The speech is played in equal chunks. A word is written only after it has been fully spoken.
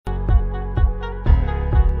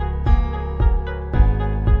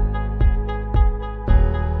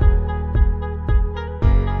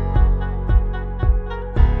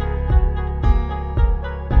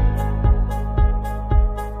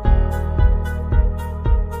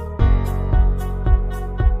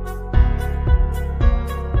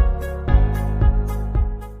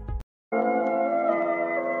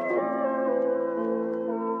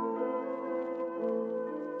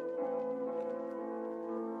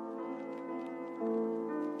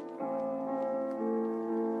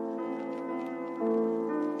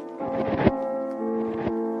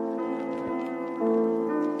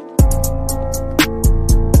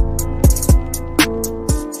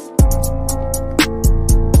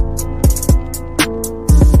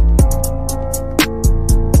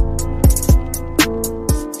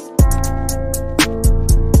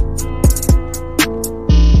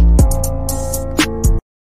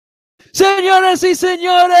Señoras y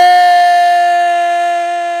señores,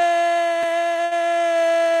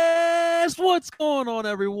 what's going on,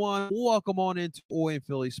 everyone? Welcome on into Oi and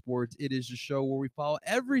Philly Sports. It is a show where we follow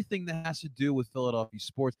everything that has to do with Philadelphia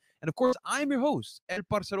sports. And of course, I'm your host, El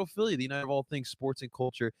Parcero Philly, the united of all things sports and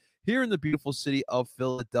culture here in the beautiful city of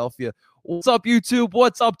Philadelphia. What's up, YouTube?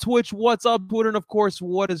 What's up, Twitch? What's up, Twitter? And of course,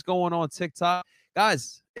 what is going on TikTok?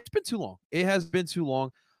 Guys, it's been too long. It has been too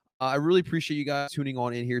long. I really appreciate you guys tuning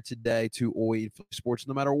on in here today to Oi and Philly Sports,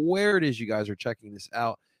 no matter where it is you guys are checking this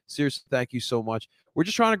out. Seriously, thank you so much. We're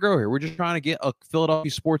just trying to grow here. We're just trying to get a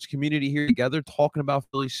Philadelphia sports community here together, talking about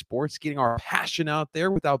Philly sports, getting our passion out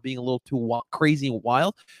there without being a little too crazy and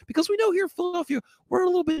wild, because we know here in Philadelphia, we're a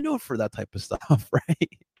little bit known for that type of stuff,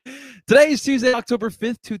 right? Today is Tuesday, October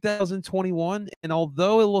 5th, 2021, and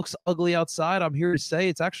although it looks ugly outside, I'm here to say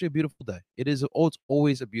it's actually a beautiful day. It's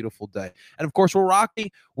always a beautiful day. And of course, we're rocking.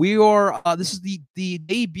 We are, this is the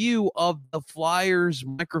debut of the Flyers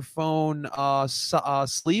microphone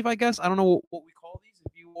sleeve, I guess. I don't know what we call these.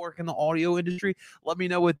 If you work in the audio industry, let me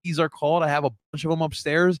know what these are called. I have a bunch of them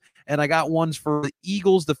upstairs, and I got ones for the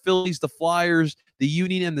Eagles, the Phillies, the Flyers, the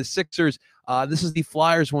Union, and the Sixers. This is the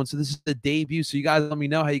Flyers one, so this is the debut. So you guys let me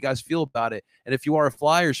know how you guys feel about it. And if you are a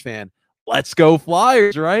Flyers fan, let's go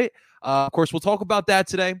Flyers, right? Of course, we'll talk about that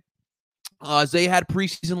today. They had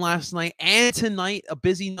preseason last night and tonight, a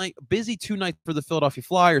busy 2 nights for the Philadelphia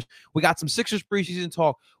Flyers. We got some Sixers preseason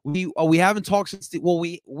talk. We haven't talked since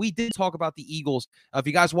we did talk about the Eagles. If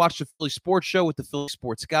you guys watched the Philly Sports Show with the Philly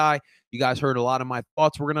Sports Guy, you guys heard a lot of my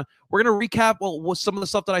thoughts. We're gonna recap some of the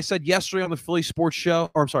stuff that I said yesterday on the Philly Sports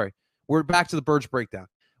Show. Or I'm sorry, we're back to the Birds Breakdown.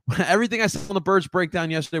 Everything I said on the Birds Breakdown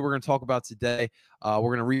yesterday, we're going to talk about today.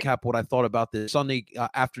 We're going to recap what I thought about the Sunday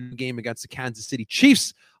afternoon game against the Kansas City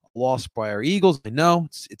Chiefs. Lost by our Eagles. I know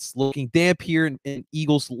it's looking damp here in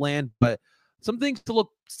Eagles land, but some things to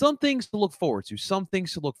look forward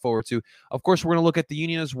to. Of course, we're going to look at the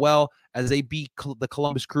Union as well as they beat the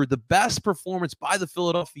Columbus Crew. The best performance by the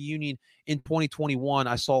Philadelphia Union in 2021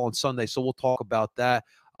 I saw on Sunday, so we'll talk about that.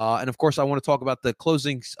 And of course, I want to talk about the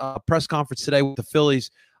closing press conference today with the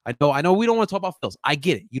Phillies. I know we don't want to talk about Phillies. I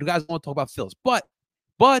get it. You guys want to talk about Phillies, but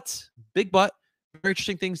big but. Very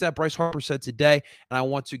interesting things that Bryce Harper said today, and I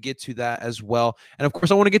want to get to that as well. And, of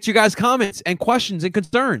course, I want to get to you guys' comments and questions and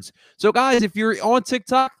concerns. So, guys, if you're on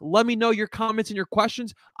TikTok, let me know your comments and your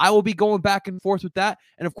questions. I will be going back and forth with that.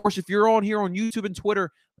 And, of course, if you're on here on YouTube and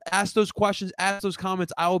Twitter, ask those questions, ask those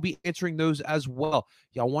comments. I will be answering those as well.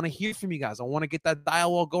 Yeah, I want to hear from you guys. I want to get that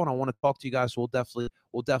dialogue going. I want to talk to you guys, so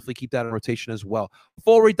we'll definitely keep that in rotation as well.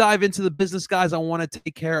 Before we dive into the business, guys, I want to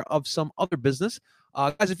take care of some other business.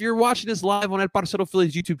 Guys, if you're watching this live on El Parcero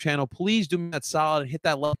Philly's YouTube channel, please do me that solid and hit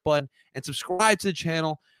that like button and subscribe to the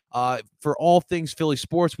channel for all things Philly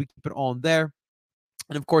sports. We keep it on there.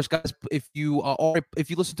 And of course, guys, if you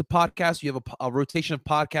listen to podcasts, you have a rotation of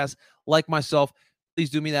podcasts like myself, please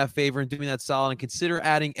do me that favor and do me that solid and consider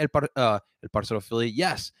adding El Parcero Philly.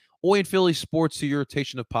 Yes, Oi and Philly Sports to your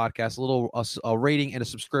rotation of podcasts. A little rating and a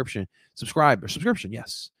subscription. Subscription,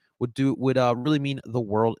 yes. Would really mean the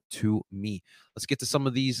world to me. Let's get to some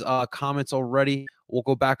of these comments already. We'll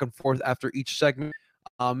go back and forth after each segment.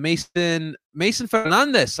 Mason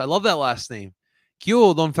Fernandez. I love that last name.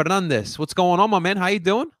 Q Don Fernandez. What's going on, my man? How you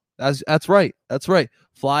doing? That's right.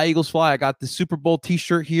 Fly Eagles fly. I got the Super Bowl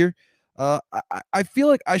T-shirt here. I feel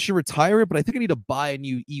like I should retire it, but I think I need to buy a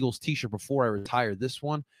new Eagles T-shirt before I retire this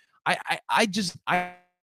one. I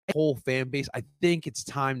whole fan base. I think it's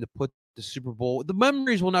time to put the Super Bowl. The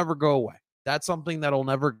memories will never go away. That's something that'll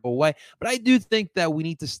never go away. But I do think that we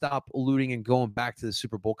need to stop alluding and going back to the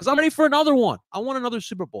Super Bowl because I'm ready for another one. I want another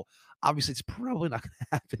Super Bowl. Obviously, it's probably not going to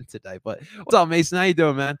happen today. But what's up, Mason? How you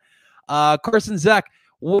doing, man? Carson Zach,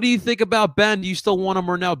 what do you think about Ben? Do you still want him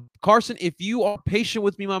or no? Carson, if you are patient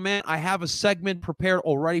with me, my man, I have a segment prepared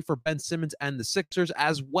already for Ben Simmons and the Sixers,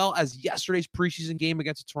 as well as yesterday's preseason game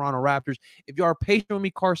against the Toronto Raptors. If you are patient with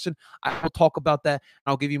me, Carson, I will talk about that,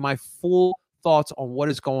 and I'll give you my full thoughts on what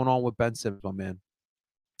is going on with Ben Simmons, my man.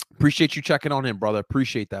 Appreciate you checking on him, brother.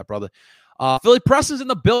 Appreciate that, brother. Philly Preston's in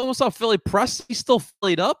the building. What's up, Philly Press? He's still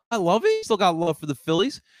Phillied up. I love it. He still got love for the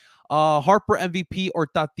Phillies. Harper MVP or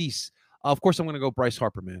Tatis? Of course, I'm going to go Bryce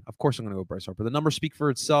Harper, man. Of course, I'm going to go Bryce Harper. The numbers speak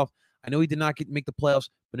for itself. I know he did not make the playoffs,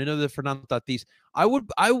 but I know that Fernando Tatis. I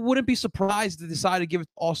wouldn't be surprised to decide to give it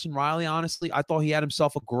to Austin Riley, honestly. I thought he had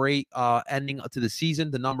himself a great ending to the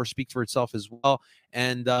season. The numbers speak for itself as well.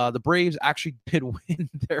 And the Braves actually did win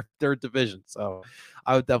their division. So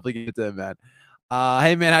I would definitely give it to him, man.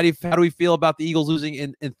 Hey, man, how do we feel about the Eagles losing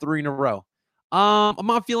in 3 in a row? I'm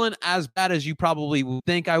not feeling as bad as you probably would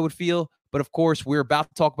think I would feel. But, of course, we're about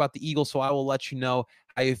to talk about the Eagles, so I will let you know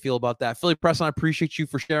how you feel about that. Philly Press, I appreciate you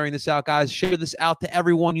for sharing this out, guys. Share this out to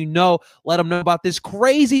everyone you know. Let them know about this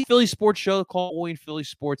crazy Philly sports show called Oi and Philly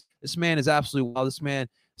Sports. This man is absolutely wild. This man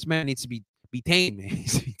needs to be tamed, man. He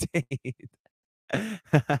needs to be tamed.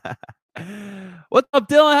 What's up,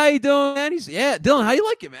 Dylan? How you doing, man? Dylan, how you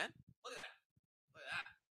like it, man? Look at that. Look at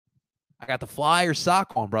that. I got the Flyers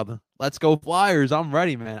sock on, brother. Let's go Flyers. I'm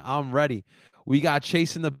ready, man. I'm ready. We got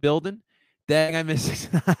Chase in the building. Dang, I missed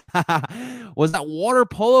it. Was that water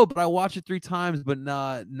polo? But I watched it 3 times, but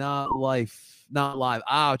not live.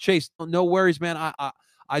 Chase, no worries, man.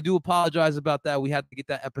 I do apologize about that. We had to get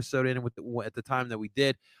that episode in at the time that we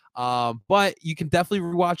did. But you can definitely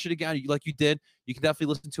rewatch it again, like you did. You can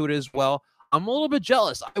definitely listen to it as well. I'm a little bit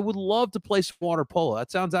jealous. I would love to play some water polo.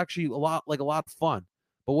 That sounds actually a lot of fun.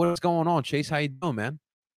 But what's going on, Chase? How you doing, man?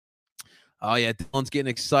 Oh yeah, Dylan's getting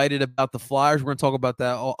excited about the Flyers. We're gonna talk about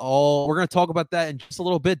that we're gonna talk about that in just a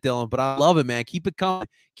little bit, Dylan. But I love it, man. Keep it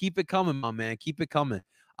coming, my man. Keep it coming.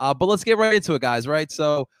 But let's get right into it, guys. Right.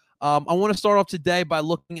 So I want to start off today by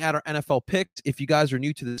looking at our NFL picks. If you guys are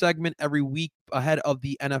new to the segment, every week ahead of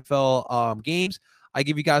the NFL games, I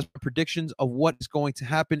give you guys predictions of what is going to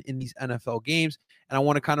happen in these NFL games, and I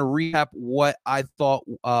want to kind of recap what I thought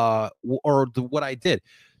what I did.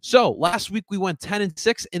 So last week we went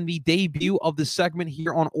 10-6 in the debut of the segment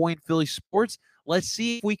here on Oi and Philly Sports. Let's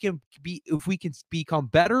see if we can become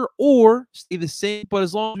better or stay the same. But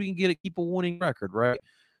as long as we can keep a winning record, right?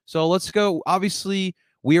 So let's go. Obviously,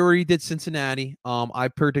 we already did Cincinnati. I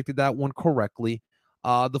predicted that one correctly.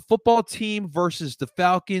 The football team versus the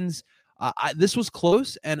Falcons. This was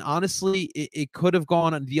close, and honestly, it could have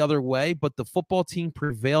gone the other way, but the football team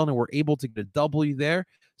prevailed and were able to get a W there.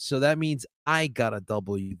 So that means I got a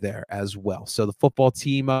W there as well. So the football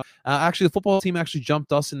team, actually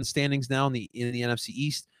jumped us in the standings now in the NFC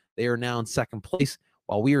East. They are now in second place,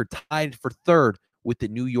 while we are tied for third with the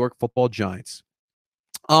New York Football Giants.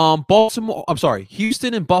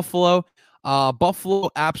 Houston and Buffalo. Buffalo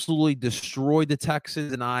absolutely destroyed the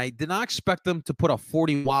Texans, and I did not expect them to put a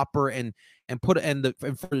 40 whopper and for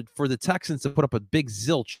the Texans to put up a big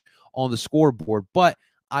zilch on the scoreboard. But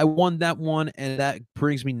I won that one, and that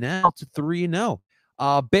brings me now to 3-0.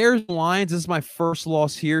 Bears Lions, this is my first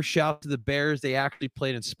loss here. Shout out to the Bears. They actually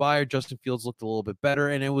played inspired. Justin Fields looked a little bit better,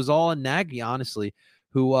 and it was all Nagy, honestly,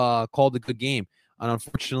 who called a good game. And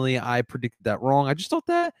unfortunately, I predicted that wrong. I thought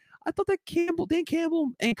that Dan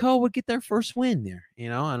Campbell and co would get their first win there,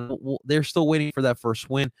 and they're still waiting for that first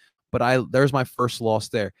win. But there's my first loss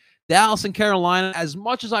there. Dallas and Carolina, as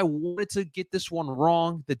much as I wanted to get this one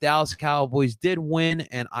wrong, the Dallas Cowboys did win,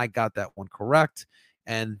 and I got that one correct.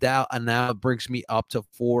 And now it brings me up to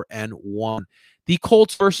 4-1. The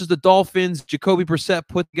Colts versus the Dolphins. Jacoby Brissett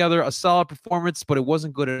put together a solid performance, but it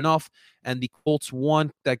wasn't good enough. And the Colts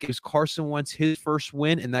won. That gives Carson Wentz his first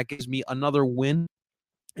win, and that gives me another win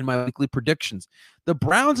in my weekly predictions. The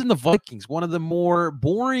Browns and the Vikings, one of the more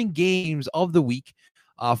boring games of the week.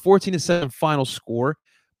 14-7 final score,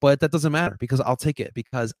 but that doesn't matter because I'll take it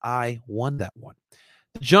because I won that one.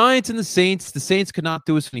 The Giants and the Saints could not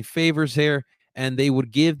do us any favors here, and they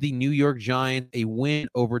would give the New York Giants a win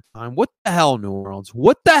overtime. What the hell, New Orleans?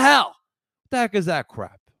 What the hell? What the heck is that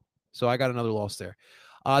crap? So I got another loss there.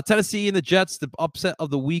 Tennessee and the Jets, the upset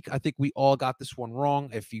of the week. I think we all got this one wrong.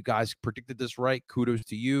 If you guys predicted this right, kudos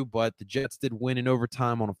to you. But the Jets did win in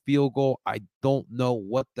overtime on a field goal. I don't know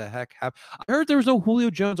what the heck happened. I heard there was no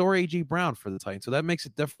Julio Jones or A.J. Brown for the Titans, so that makes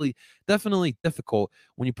it definitely difficult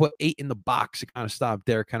when you put 8 in the box to kind of stop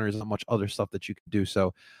Derrick Henry. There's not much other stuff that you can do.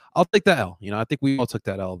 So I'll take that L. I think we all took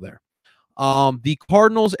that L there. The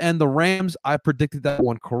Cardinals and the Rams, I predicted that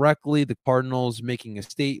one correctly. The Cardinals making a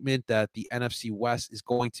statement that the NFC West is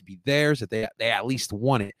going to be theirs, that they at least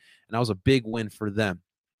won it, and that was a big win for them.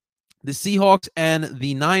 The Seahawks and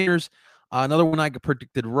the Niners, another one I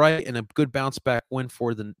predicted right, and a good bounce back win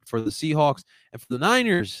for the Seahawks. And for the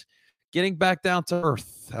Niners, getting back down to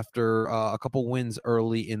earth after a couple wins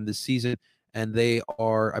early in the season, and they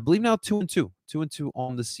are, I believe, now 2-2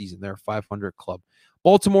 on the season. They're a 500 club.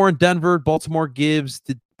 Baltimore and Denver. Baltimore gives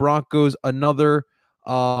the Broncos another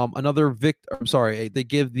victory. I'm sorry, they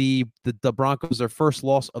give the Broncos their first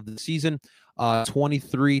loss of the season,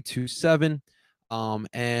 23-7.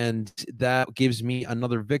 And that gives me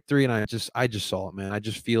another victory. And I just saw it, man. I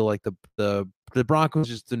just feel like the Broncos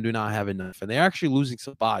just do not have enough, and they're actually losing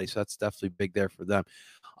some body, so that's definitely big there for them.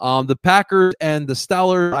 The Packers and the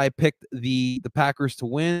Steelers, I picked the Packers to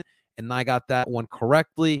win, and I got that one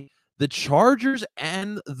correctly. The Chargers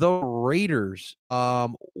and the Raiders.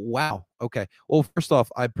 Wow. Okay. Well, first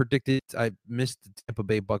off, I missed the Tampa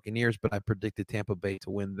Bay Buccaneers, but I predicted Tampa Bay to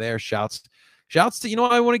win there. Shouts to,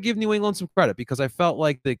 I want to give New England some credit because I felt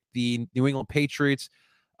like the New England Patriots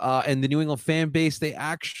and the New England fan base, they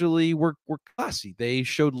actually were classy. They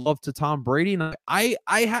showed love to Tom Brady. And I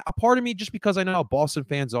a part of me, just because I know how Boston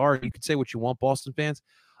fans are, you could say what you want, Boston fans.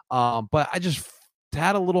 But I just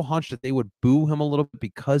had a little hunch that they would boo him a little bit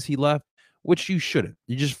because he left, which you shouldn't.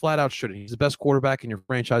 You just flat out shouldn't. He's the best quarterback in your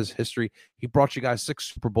franchise history. He brought you guys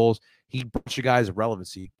 6 Super Bowls. He brought you guys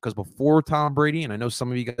relevancy because before Tom Brady, and I know some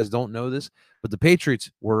of you guys don't know this, but the Patriots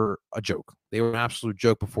were a joke. They were an absolute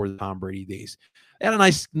joke before the Tom Brady days. They had a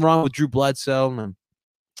nice run with Drew Bledsoe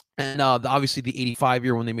and obviously the 85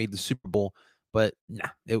 year when they made the Super Bowl, but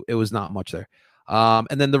it was not much there.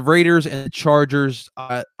 And then the Raiders and the Chargers,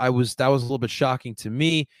 that was a little bit shocking to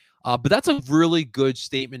me. But that's a really good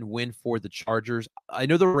statement win for the Chargers. I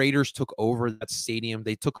know the Raiders took over that stadium.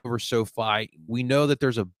 They took over SoFi. We know that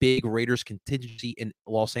there's a big Raiders contingency in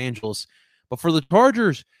Los Angeles. But for the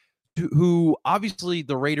Chargers, who obviously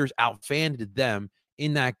the Raiders outfanded them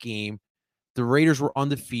in that game, the Raiders were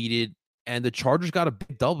undefeated, and the Chargers got a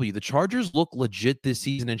big W. The Chargers look legit this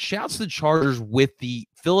season, and shouts to the Chargers with the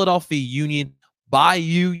Philadelphia Union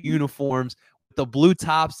Bayou uniforms, the blue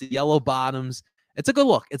tops, the yellow bottoms. It's a good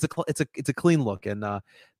look. It's a clean look, and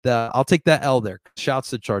I'll take that L there. Shouts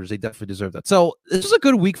to the Chargers. They definitely deserve that. So this was a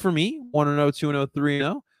good week for me. 1-0, 2-0,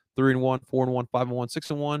 3-0, 3-1, 4-1, 5-1,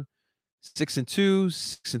 6-1, 6-2,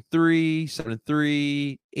 6-3,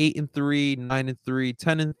 7-3, 8-3, 9-3,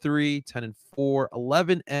 10-3, 10-4,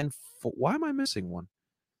 11-4. Why am I missing one?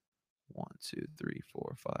 1, 2, 3,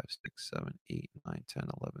 4, 5, 6, 7, 8, 9, 10,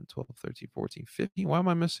 11, 12, 13, 14, 15. Why am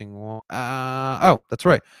I missing one? Oh, that's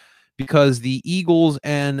right. Because the Eagles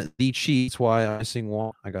and the Chiefs, why I'm missing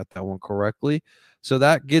one. I got that one correctly. So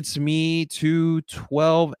that gets me to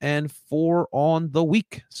 12-4 on the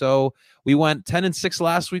week. So we went 10-6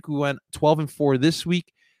 last week. We went 12-4 this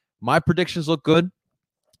week. My predictions look good.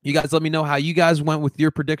 You guys let me know how you guys went with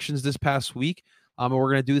your predictions this past week. And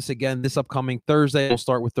we're going to do this again this upcoming Thursday. We'll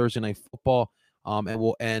start with Thursday Night Football. And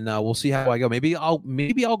we'll see how I go. Maybe I'll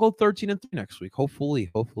go 13-3 next week.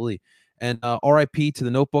 Hopefully. And RIP to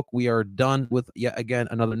the notebook. We are done with yet again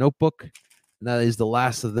another notebook. And that is the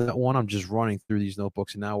last of that one. I'm just running through these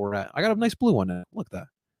notebooks, and now I got a nice blue one now. Look at that.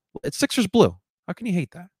 It's Sixers blue. How can you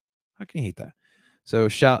hate that? So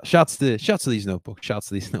shouts to these notebooks. Shouts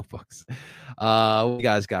to these notebooks. What you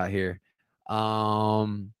guys got here?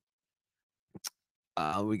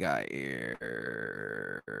 We got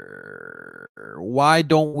here. Why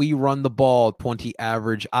don't we run the ball 20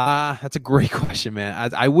 average? That's a great question,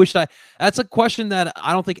 man. I wish that's a question that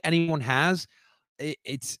I don't think anyone has.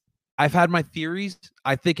 I've had my theories.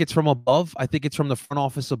 I think it's from above. I think it's from the front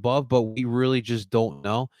office above, but we really just don't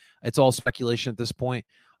know. It's all speculation at this point.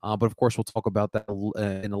 But of course, we'll talk about that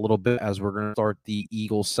in a little bit as we're going to start the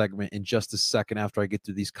Eagles segment in just a second after I get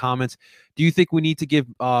through these comments. Do you think we need to give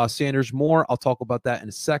Sanders more? I'll talk about that in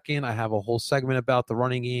a second. I have a whole segment about the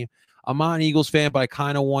running game. I'm not an Eagles fan, but I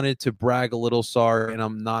kind of wanted to brag a little. Sorry, and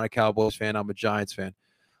I'm not a Cowboys fan. I'm a Giants fan.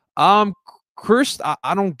 Chris,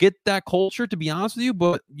 I don't get that culture, to be honest with you,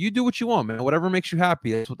 but you do what you want, man. Whatever makes you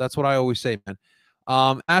happy. That's what I always say, man.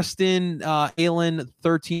 Aston Allen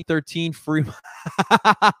 1313 free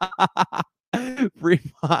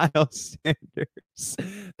Miles Sanders.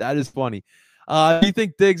 That is funny. Do you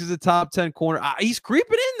think Diggs is a top 10 corner? He's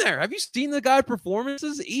creeping in there. Have you seen the guy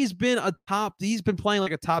performances? He's been playing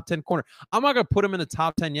like a top 10 corner. I'm not gonna put him in the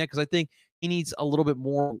top 10 yet because I think he needs a little bit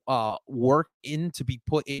more work to be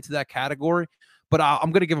put into that category. But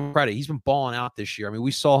I'm gonna give him credit. He's been balling out this year. I mean,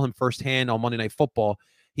 we saw him firsthand on Monday Night Football.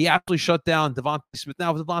 He actually shut down Devontae Smith.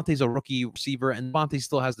 Now, Devontae's a rookie receiver, and Devontae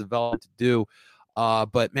still has development to do.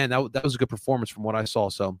 But, man, that was a good performance from what I saw.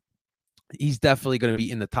 So he's definitely going to be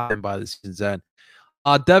in the top 10 by the season's end.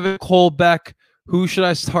 Devin Colbeck, who should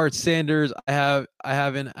I start? Sanders. I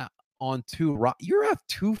have in on 2. You have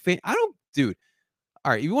 2 dude.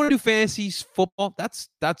 All right, if you want to do fantasy football, that's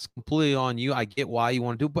completely on you. I get why you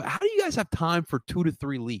want to do it, but how do you guys have time for 2 to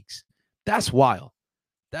 3 leagues? That's wild.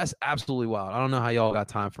 That's absolutely wild. I don't know how y'all got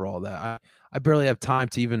time for all that. I barely have time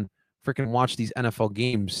to even freaking watch these NFL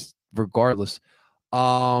games regardless.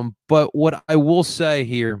 But what I will say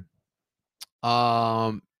here,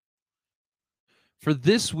 for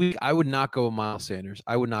this week, I would not go with Miles Sanders.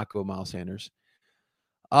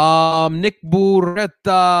 Nick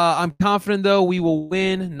Burretta, I'm confident, though, we will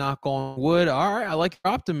win. Knock on wood. All right, I like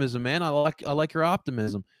your optimism, man. I like your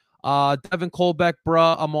optimism. Devin Colbeck,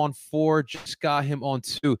 bruh, I'm on 4. Just got him on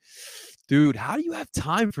 2. Dude, how do you have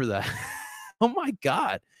time for that? Oh my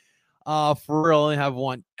God. For real, I only have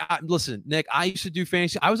one. Listen, Nick, I used to do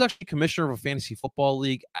fantasy. I was actually commissioner of a fantasy football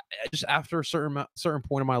league. Just after a certain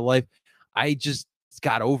point in my life, I just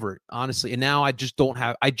got over it, honestly. And now I just don't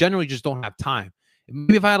have. I generally just don't have time.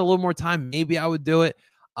 Maybe if I had a little more time, maybe I would do it.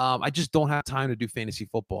 I just don't have time to do fantasy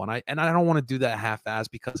football, and I don't want to do that half-ass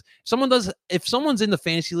because if someone's in the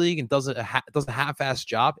fantasy league and does a half-ass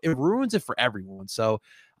job, it ruins it for everyone. So,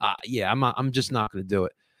 yeah, I'm just not going to do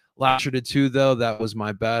it. Last year did too, though. That was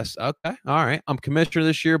my best. Okay, all right. I'm commissioner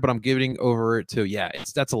this year, but I'm giving over it too. Yeah,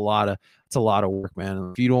 that's a lot of work,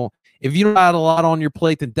 man. If you don't have a lot on your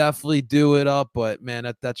plate, then definitely do it up. But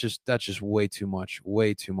man, that's just way too much,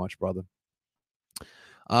 brother.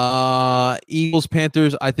 Eagles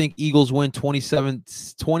Panthers. I think Eagles win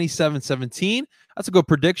 27-17. That's a good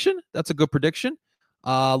prediction.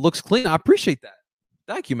 Looks clean. I appreciate that.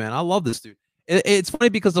 Thank you, man. I love this dude. It's funny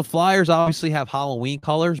because the Flyers obviously have Halloween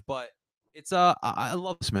colors, but it's I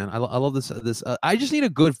love this, man. I love this. I just need a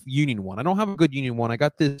good Union one. I don't have a good Union one. I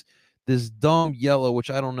got this dumb yellow, which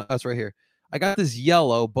I don't know. That's right here. I got this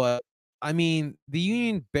yellow, but I mean, the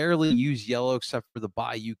Union barely use yellow except for the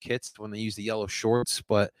Bayou kits when they use the yellow shorts.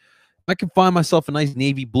 But I can find myself a nice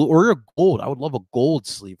navy blue or a gold. I would love a gold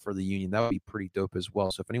sleeve for the Union. That would be pretty dope as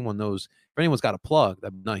well. So if anyone's got a plug,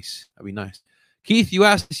 that'd be nice. Keith, you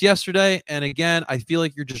asked this yesterday, and again, I feel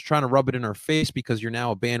like you're just trying to rub it in our face because you're now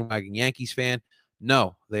a bandwagon Yankees fan.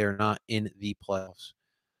 No, they are not in the playoffs.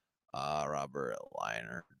 Robert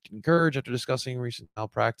Liner encouraged after discussing recent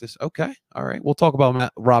malpractice. Okay, all right. We'll talk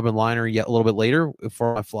about Robin Liner yet a little bit later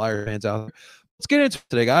for my Flyer fans out there. Let's get into it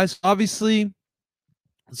today, guys. Obviously,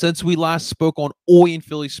 since we last spoke on Oi and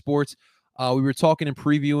Philly Sports, we were talking and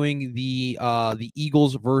previewing the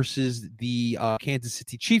Eagles versus the Kansas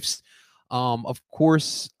City Chiefs. Of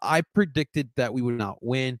course, I predicted that we would not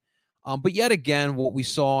win. But yet again, what we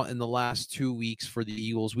saw in the last 2 weeks for the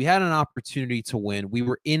Eagles, we had an opportunity to win. We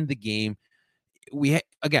were in the game.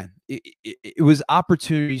 It was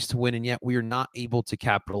opportunities to win, and yet we are not able to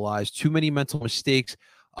capitalize. Too many mental mistakes.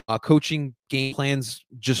 Coaching game plans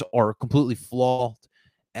just are completely flawed.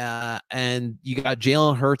 And you got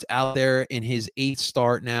Jalen Hurts out there in his 8th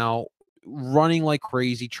start now, running like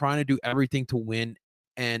crazy, trying to do everything to win.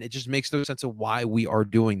 And it just makes no sense of why we are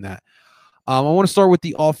doing that. I want to start with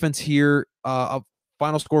the offense here.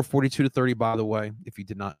 Final score 42-30, by the way, if you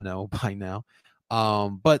did not know by now.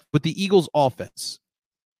 But with the Eagles offense,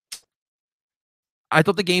 I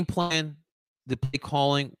thought the game plan, the play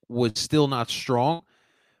calling was still not strong,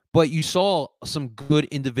 but you saw some good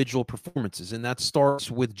individual performances, and that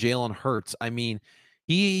starts with Jalen Hurts. I mean,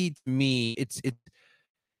 he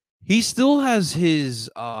still has his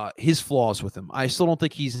flaws with him. I still don't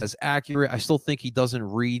think he's as accurate. I still think he doesn't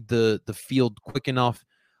read the field quick enough.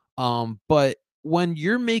 But when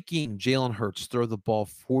you're making Jalen Hurts throw the ball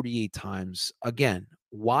 48 times, again,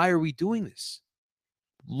 why are we doing this?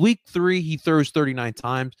 Week 3, he throws 39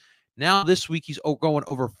 times. Now this week, he's going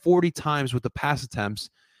over 40 times with the pass attempts.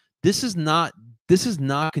 This is not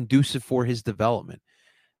conducive for his development.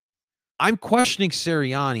 I'm questioning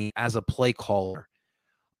Sirianni as a play caller.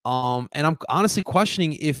 And I'm honestly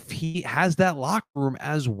questioning if he has that locker room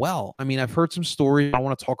as well. I mean, I've heard some stories. I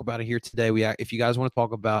want to talk about it here today. If you guys want to know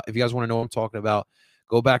what I'm talking about,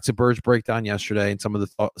 go back to Bird's breakdown yesterday and some of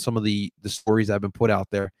the stories that have been put out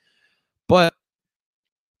there. But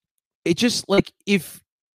it just like if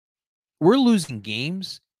we're losing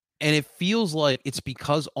games and it feels like it's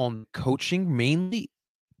because on coaching mainly,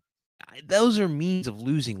 those are means of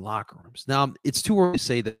losing locker rooms. Now, it's too early to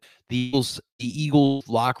say that the Eagles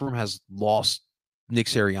locker room has lost Nick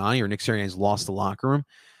Sirianni or Nick Sirianni has lost the locker room,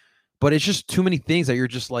 but it's just too many things that you're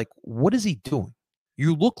just like, what is he doing?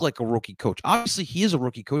 You look like a rookie coach. Obviously, he is a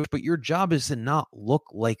rookie coach, but your job is to not look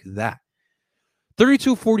like that.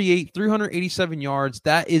 32-48, 387 yards.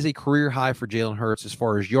 That is a career high for Jalen Hurts as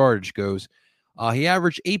far as yardage goes. He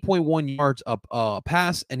averaged 8.1 yards up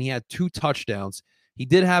pass, and he had 2 touchdowns. He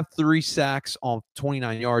did have 3 sacks on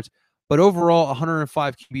 29 yards, but overall,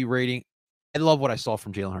 105 QB rating. I love what I saw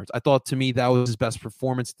from Jalen Hurts. I thought, to me, that was his best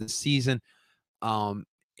performance this season. And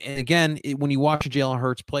again, when you watch Jalen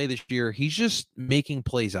Hurts play this year, he's just making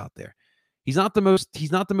plays out there. He's not the most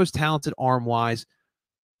talented arm-wise,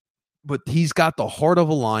 but he's got the heart of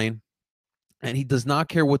a lion, and he does not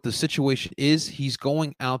care what the situation is. He's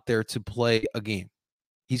going out there to play a game.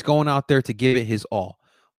 He's going out there to give it his all,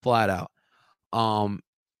 flat out. I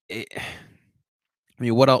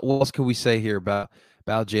mean, what else can we say here about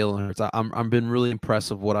Jalen Hurts? I'm been really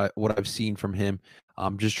impressed with what I've seen from him.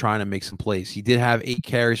 I'm just trying to make some plays. He did have 8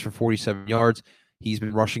 carries for 47 yards. He's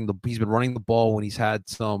been running the ball when he's had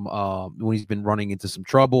some when he's been running into some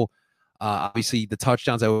trouble. Obviously, the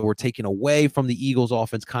touchdowns that were taken away from the Eagles'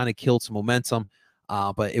 offense kind of killed some momentum,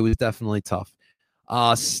 but it was definitely tough.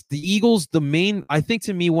 The Eagles, I think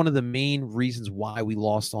to me, one of the main reasons why we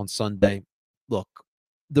lost on Sunday. Look,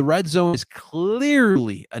 the red zone is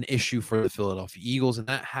clearly an issue for the Philadelphia Eagles, and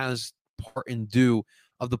that has part and due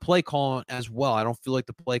of the play call as well. I don't feel like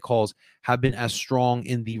the play calls have been as strong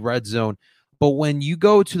in the red zone. But when you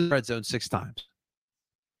go to the red zone 6 times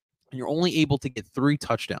and you're only able to get 3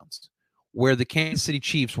 touchdowns, where the Kansas City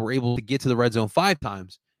Chiefs were able to get to the red zone 5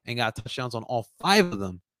 times and got touchdowns on all 5 of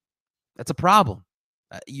them, that's a problem.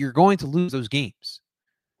 You're going to lose those games.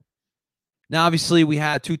 Now, obviously, we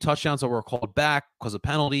had 2 touchdowns that were called back because of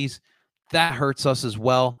penalties. That hurts us as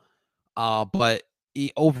well. But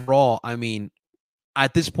overall, I mean,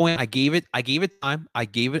 at this point, I gave it time. I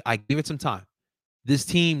gave it some time. This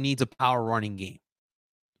team needs a power running game.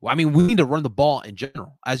 Well, I mean, we need to run the ball in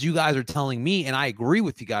general. As you guys are telling me, and I agree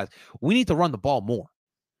with you guys, we need to run the ball more.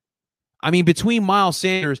 I mean, between Miles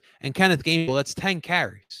Sanders and Kenneth Gainwell, that's 10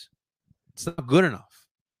 carries. It's not good enough.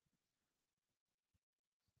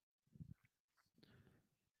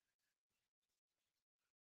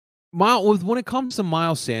 When it comes to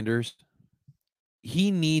Miles Sanders, he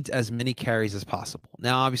needs as many carries as possible.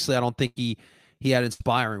 Now, obviously, I don't think he had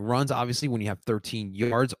inspiring runs. Obviously, when you have 13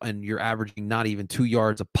 yards and you're averaging not even 2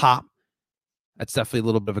 yards a pop, that's definitely a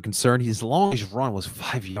little bit of a concern. His longest run was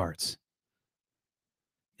 5 yards.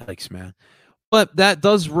 Yikes, man. But that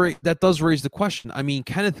does raise the question. I mean,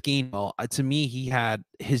 Kenneth Gainwell, to me, he had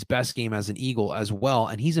his best game as an Eagle as well,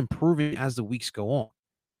 and he's improving as the weeks go on.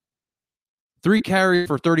 3 carries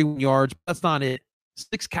for 31 yards. That's not it.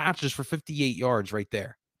 6 catches for 58 yards right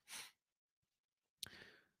there.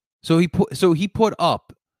 So he put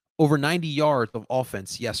up over 90 yards of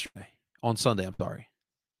offense on Sunday. I'm sorry.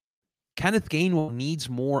 Kenneth Gainwell needs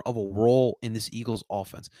more of a role in this Eagles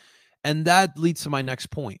offense. And that leads to my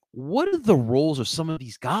next point. What are the roles of some of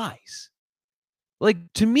these guys? Like,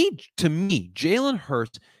 to me, Jalen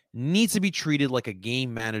Hurts needs to be treated like a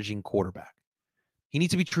game managing quarterback. He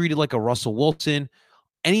needs to be treated like a Russell Wilson,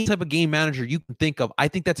 any type of game manager you can think of. I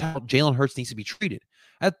think that's how Jalen Hurts needs to be treated.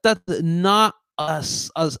 That's not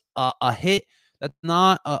a hit. That's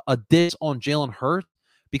not a diss on Jalen Hurts,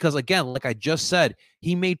 because, again, like I just said,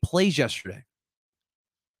 he made plays yesterday.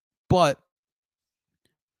 But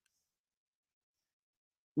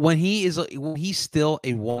when he's still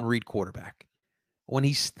a one-read quarterback, when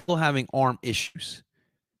he's still having arm issues,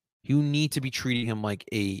 you need to be treating him like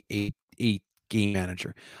a game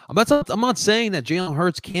manager. I'm not saying that Jalen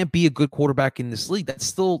Hurts can't be a good quarterback in this league. That's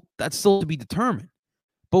still to be determined.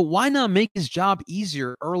 But why not make his job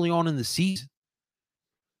easier early on in the season?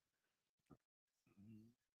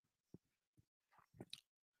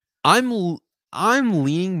 I'm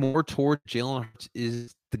leaning more toward Jalen Hurts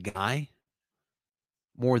is the guy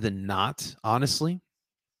more than not, honestly.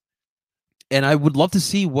 And I would love to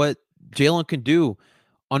see what Jalen can do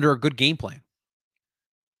under a good game plan.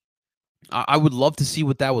 I would love to see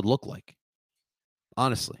what that would look like,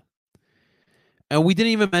 honestly. And we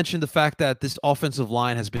didn't even mention the fact that this offensive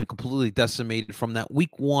line has been completely decimated from that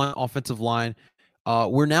week 1 offensive line.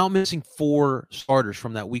 We're now missing 4 starters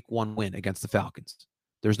from that week 1 win against the Falcons.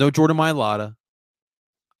 There's no Jordan Mailata.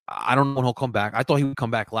 I don't know when he'll come back. I thought he would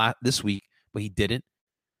come back this week, but he didn't.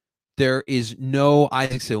 There is no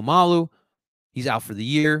Isaac Seumalo. He's out for the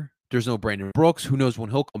year. There's no Brandon Brooks. Who knows when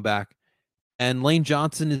he'll come back? And Lane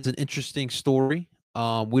Johnson is an interesting story.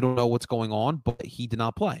 We don't know what's going on, but he did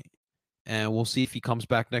not play. And we'll see if he comes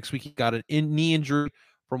back next week. He got an knee injury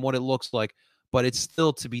from what it looks like, but it's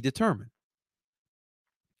still to be determined.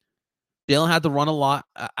 Jalen had to run a lot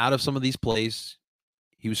out of some of these plays.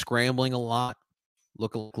 He was scrambling a lot.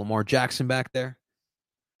 Look like Lamar Jackson back there.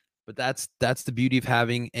 But that's the beauty of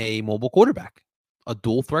having a mobile quarterback, a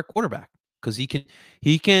dual threat quarterback, because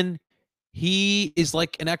he is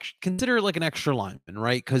like consider like an extra lineman,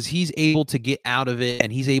 right? Because he's able to get out of it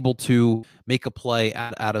and he's able to make a play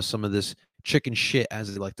out of some of this chicken shit,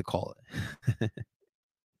 as they like to call it.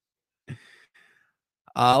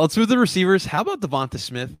 Let's move to the receivers. How about Devonta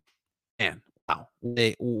Smith? Man, wow.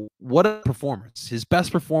 What a performance. His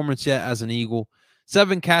best performance yet as an Eagle.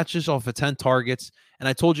 7 catches off of 10 targets. And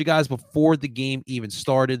I told you guys before the game even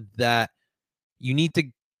started that you need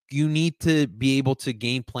to be able to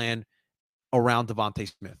game plan around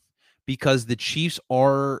Devonta Smith, because the Chiefs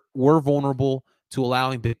were vulnerable to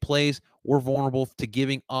allowing big plays. We're vulnerable to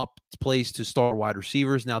giving up plays to star wide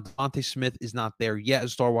receivers. Now, Devonta Smith is not there yet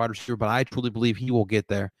as star wide receiver, but I truly believe he will get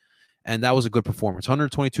there. And that was a good performance.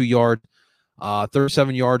 122 yards,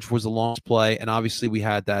 37 yards was the longest play, and obviously we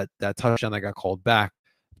had that touchdown that got called back.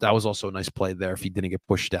 That was also a nice play there if he didn't get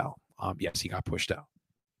pushed out. Yes, he got pushed out.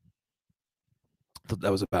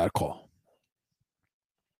 That was a bad call.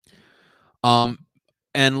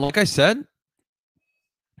 And like I said,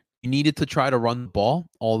 you needed to try to run the ball,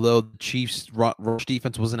 although the Chiefs' rush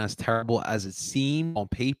defense wasn't as terrible as it seemed on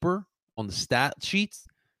paper, on the stat sheets,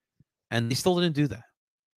 and they still didn't do that.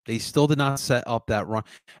 They still did not set up that run.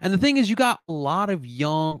 And the thing is, you got a lot of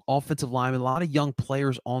young offensive linemen, a lot of young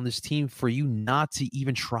players on this team for you not to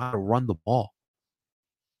even try to run the ball.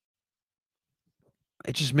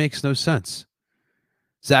 It just makes no sense.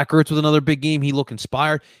 Zach Ertz with another big game. He looked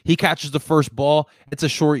inspired. He catches the first ball. It's a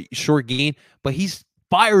short gain, but he's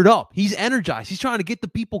fired up. He's energized. He's trying to get the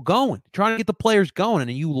people going, trying to get the players going,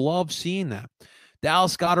 and you love seeing that.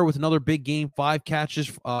 Dallas Goedert with another big game, 5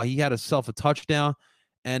 catches. He had himself a touchdown.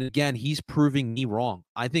 And again, he's proving me wrong.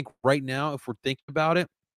 I think right now, if we're thinking about it,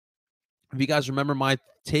 if you guys remember my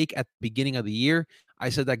take at the beginning of the year, I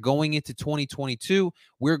said that going into 2022,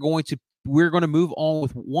 we're going to move on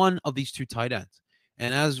with one of these 2 tight ends.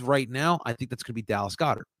 And as right now, I think that's going to be Dallas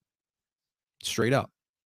Goedert. Straight up.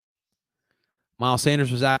 Miles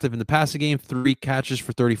Sanders was active in the passing game, 3 catches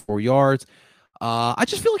for 34 yards. I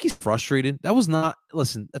just feel like he's frustrated. That's not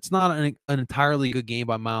an entirely good game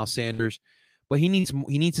by Miles Sanders, but he needs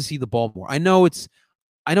to see the ball more. I know it's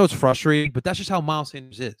frustrating, but that's just how Miles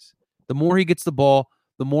Sanders is. The more he gets the ball,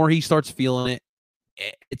 the more he starts feeling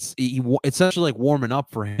it. It's essentially like warming up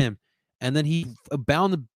for him, and then he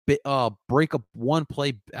bound to break up one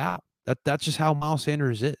play out. That's just how Miles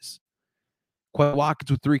Sanders is. Quez Watkins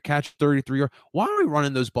with 3 catches, 33 yards. Why are we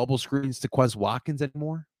running those bubble screens to Quez Watkins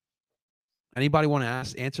anymore? Anybody want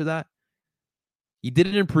to answer that? You did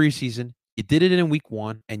it in preseason. You did it in week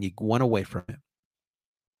 1, and you went away from him.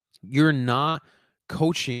 You're not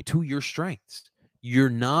coaching to your strengths. You're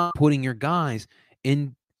not putting your guys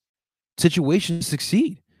in situations to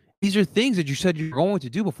succeed. These are things that you said you're going to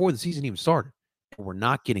do before the season even started. And we're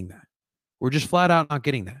not getting that. We're just flat out not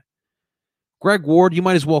getting that. Greg Ward, you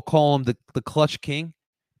might as well call him the clutch king.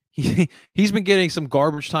 He's been getting some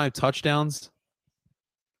garbage time touchdowns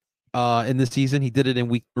in this season. He did it in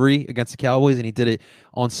week 3 against the Cowboys, and he did it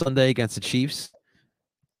on Sunday against the Chiefs.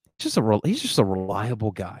 He's just a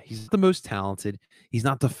reliable guy. He's the most talented. He's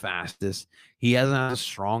not the fastest. He hasn't had the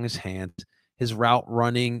strongest hands. His route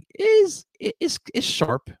running is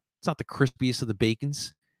sharp. It's not the crispiest of the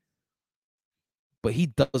bacons, but he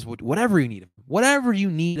does whatever you need him. Whatever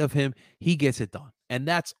you need of him, he gets it done, and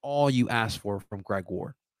that's all you ask for from Greg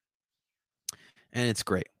Ward, and it's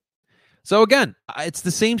great. So again, it's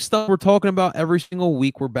the same stuff we're talking about every single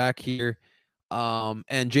week. We're back here. And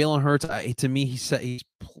Jalen Hurts, to me, he's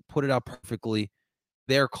put it out perfectly.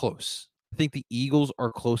 They're close. I think the Eagles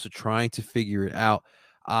are close to trying to figure it out.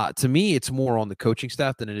 To me, it's more on the coaching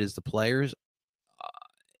staff than it is the players.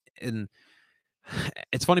 And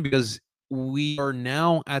it's funny because we are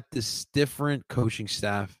now at this different coaching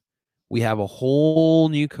staff. We have a whole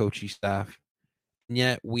new coaching staff, and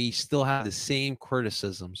yet we still have the same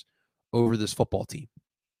criticisms over this football team.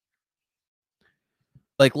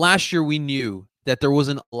 Like last year, we knew that there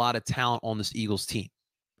wasn't a lot of talent on this Eagles team,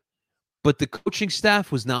 but the coaching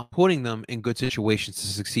staff was not putting them in good situations to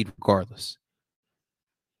succeed regardless.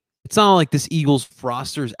 It's not like this Eagles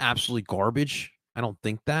roster is absolutely garbage. I don't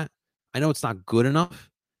think that. I know it's not good enough,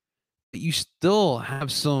 but you still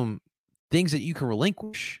have some things that you can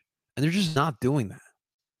relinquish, and they're just not doing that.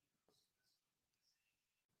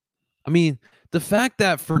 I mean, the fact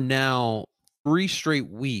that for now, 3 straight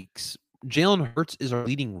weeks, Jalen Hurts is our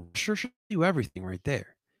leading rusher should do everything right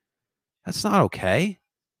there. That's not okay.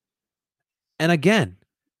 And again,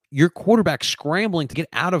 your quarterback scrambling to get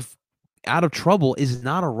out of trouble is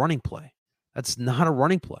not a running play. That's not a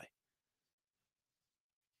running play.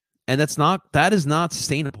 And that is not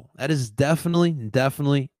sustainable. That is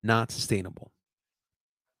definitely not sustainable.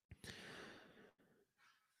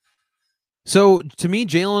 So to me,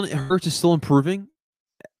 Jalen Hurts is still improving.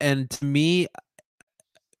 And to me,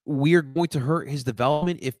 we are going to hurt his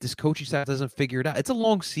development if this coaching staff doesn't figure it out. It's a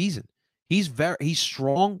long season. He's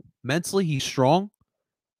strong mentally. He's strong,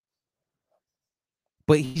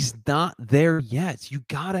 but he's not there yet. You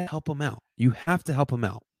got to help him out. You have to help him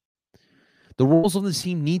out. The roles on the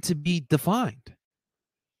team need to be defined.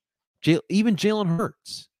 Even Jalen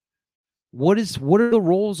Hurts. What are the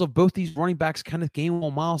roles of both these running backs kind of game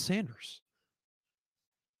on Miles Sanders?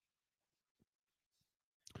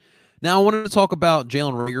 Now, I wanted to talk about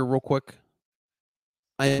Jalen Reagor real quick.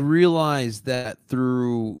 I realized that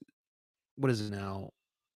through, what is it now,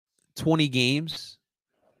 20 games,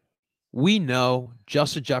 We know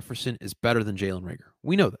Justin Jefferson is better than Jalen Reagor.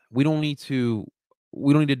 We know that. We don't need to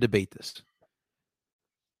debate this.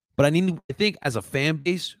 But I think as a fan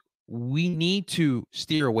base, we need to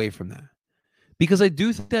steer away from that. Because I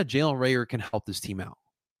do think that Jalen Reagor can help this team out.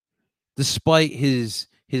 Despite his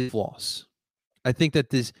flaws. I think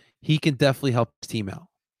that he can definitely help his team out.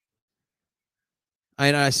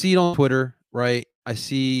 And I see it on Twitter, right? I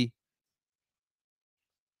see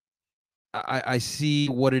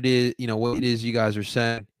what it is, what it is you guys are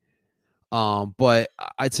saying. But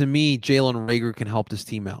to me, Jalen Reagor can help this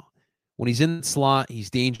team out. When he's in the slot, he's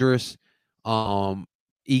dangerous.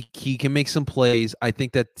 He can make some plays. I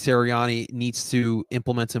think that Sirianni needs to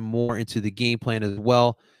implement him more into the game plan as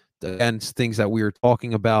well. Again, it's things that we were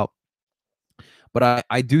talking about. But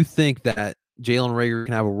I do think that Jalen Reagor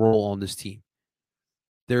can have a role on this team.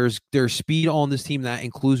 There's speed on this team that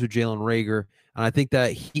includes with Jalen Reagor, and I think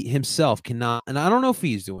that he himself cannot. And I don't know if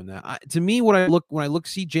he's doing that. To me, when I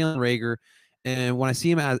see Jalen Reagor, and when I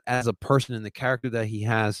see him as a person and the character that he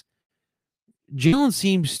has, Jalen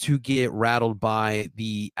seems to get rattled by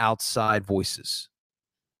the outside voices.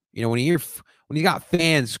 When you got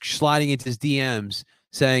fans sliding into his DMs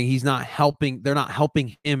saying he's not helping, they're not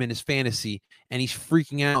helping him in his fantasy, and he's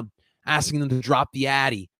freaking out, asking them to drop the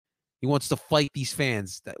Addy. He wants to fight these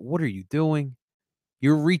fans. What are you doing?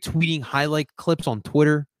 You're retweeting highlight clips on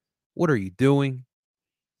Twitter. What are you doing?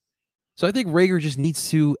 So I think Reagor just needs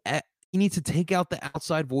to take out the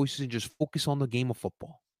outside voices and just focus on the game of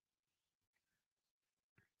football.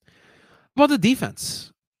 About the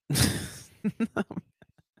defense.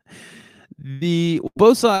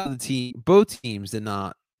 Both sides of the team, both teams did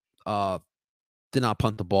not punt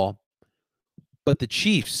the ball, but the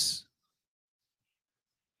Chiefs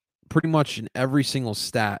pretty much in every single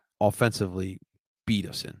stat offensively beat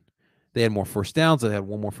us in. They had more first downs. They had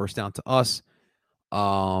one more first down to us.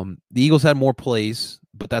 The Eagles had more plays,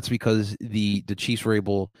 but that's because the Chiefs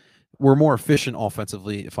were more efficient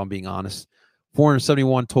offensively, if I'm being honest.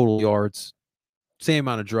 471 total yards, same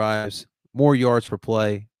amount of drives, more yards per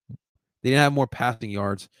play. They didn't have more passing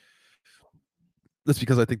yards. That's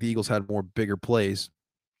because I think the Eagles had more bigger plays.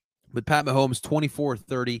 But Pat Mahomes,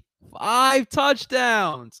 24-30, 5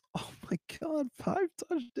 touchdowns. Oh, my God, 5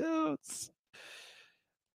 touchdowns.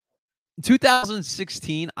 In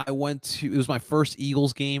 2016, it was my first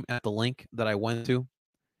Eagles game at the Link that I went to.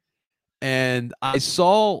 And I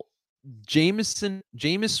saw Jameis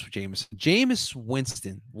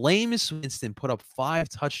Winston put up 5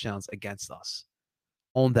 touchdowns against us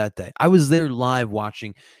on that day. I was there live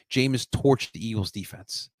watching Jameis torch the Eagles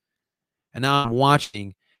defense. And now I'm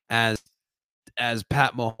watching as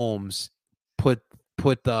Pat Mahomes put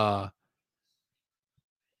up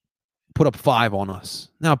 5 on us.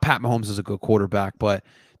 Now Pat Mahomes is a good quarterback, but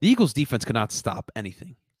the Eagles defense could not stop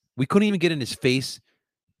anything. We couldn't even get in his face.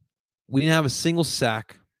 We didn't have a single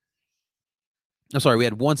sack. I'm sorry, we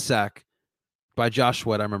had 1 sack by Josh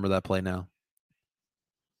Sweat. I remember that play now.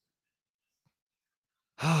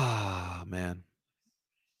 Ah, man.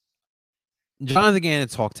 Jonathan Gannon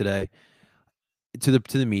talked today to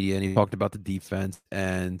the media, and he talked about the defense,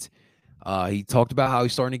 and he talked about how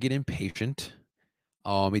he's starting to get impatient.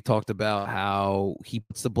 He talked about how he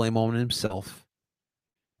puts the blame on himself.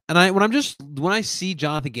 And when I see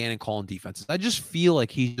Jonathan Gannon calling defenses, I just feel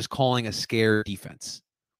like he's just calling a scared defense.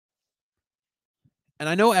 And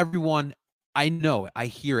I know I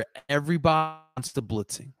hear it. Everybody wants the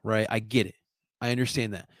blitzing, right? I get it. I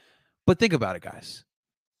understand that. But think about it, guys.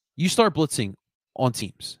 You start blitzing on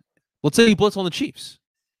teams. Let's say you blitz on the Chiefs.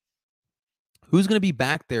 Who's going to be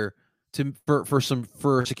back there for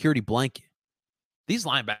a security blanket? These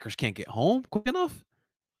linebackers can't get home quick enough.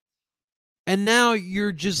 And now you're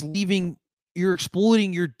exploiting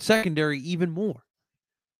your secondary even more.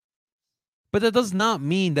 But that does not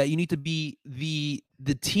mean that you need to be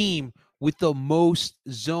the team with the most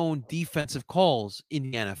zone defensive calls in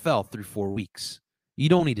the NFL through 4 weeks. You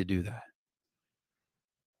don't need to do that.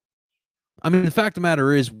 I mean, the fact of the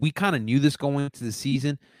matter is, we kind of knew this going into the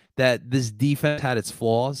season, that this defense had its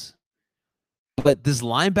flaws. But this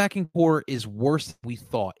linebacking core is worse than we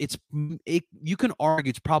thought. You can argue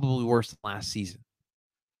it's probably worse than last season.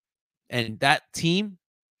 And that team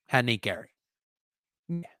had Nate Gary.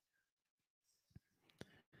 Yeah.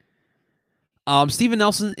 Steven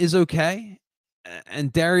Nelson is okay.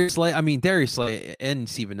 And Darius Slay and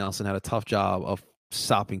Steven Nelson had a tough job of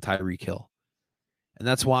stopping Tyreek Hill. And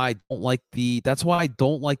that's why I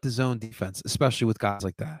don't like the zone defense, especially with guys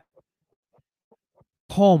like that.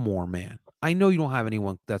 Paul Moore, man. I know you don't have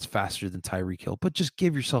anyone that's faster than Tyreek Hill, but just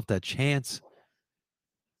give yourself that chance.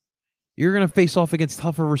 You're going to face off against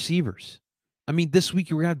tougher receivers. I mean, this week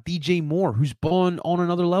you're going to have DJ Moore, who's balling on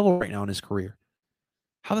another level right now in his career.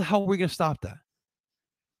 How the hell are we going to stop that?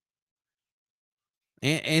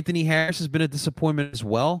 Anthony Harris has been a disappointment as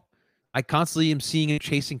well. I constantly am seeing him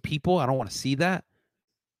chasing people. I don't want to see that.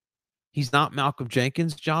 He's not Malcolm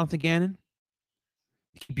Jenkins, Jonathan Gannon.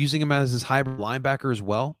 Keep using him as his hybrid linebacker as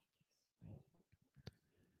well.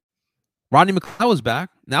 Rodney McLeod was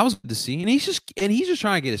back. That was good to see. And he's just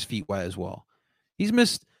trying to get his feet wet as well. He's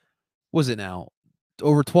missed, was it now,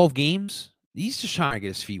 over 12 games? He's just trying to get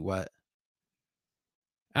his feet wet.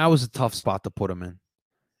 That was a tough spot to put him in.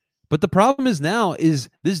 But the problem is now is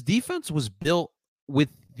this defense was built with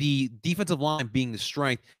the defensive line being the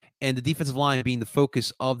strength and the defensive line being the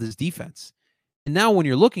focus of this defense. And now when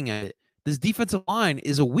you're looking at it, this defensive line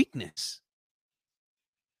is a weakness.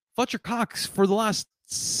 Fletcher Cox, for the last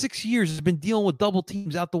 6 years, has been dealing with double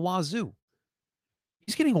teams out the wazoo.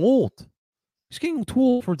 He's getting old. He's getting too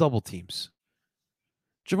old for double teams.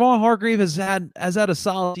 Javon Hargrave has had a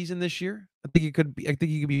solid season this year. I think he could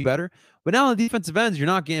be better. But now on the defensive ends, you're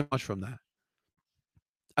not getting much from that.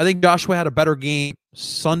 I think Joshua had a better game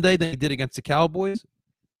Sunday than he did against the Cowboys.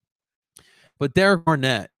 But Derek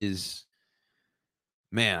Barnett is,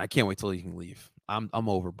 man, I can't wait till he can leave. I'm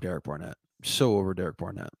over Derek Barnett. So over Derek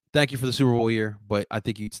Barnett. Thank you for the Super Bowl year, but I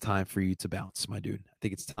think it's time for you to bounce, my dude. I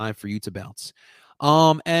think it's time for you to bounce.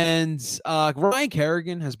 And Ryan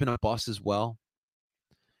Kerrigan has been a bust as well.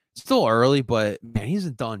 Still early, but man, he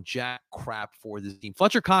hasn't done jack crap for this team.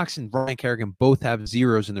 Fletcher Cox and Ryan Kerrigan both have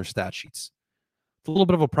zeros in their stat sheets. It's a little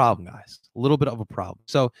bit of a problem, guys. A little bit of a problem.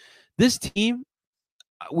 So this team,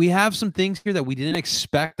 we have some things here that we didn't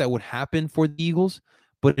expect that would happen for the Eagles,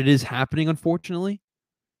 but it is happening, unfortunately.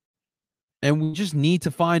 And we just need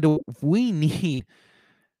to we need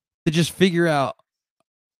to just figure out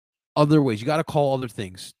other ways. You got to call other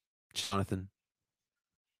things, Jonathan.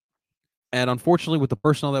 And unfortunately, with the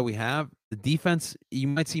personnel that we have, the defense, you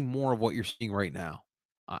might see more of what you're seeing right now.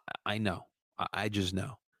 I know. I just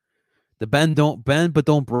know. The bend but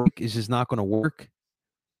don't break is just not going to work.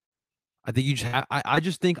 I think you just I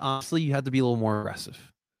just think, honestly, you have to be a little more aggressive.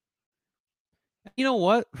 You know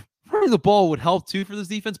what? Running the ball would help, too, for this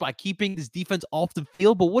defense by keeping this defense off the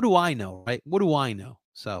field. But what do I know, right? What do I know?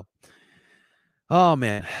 So, oh,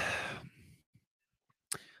 man.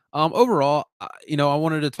 Overall, I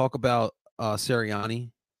wanted to talk about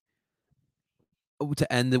Sirianni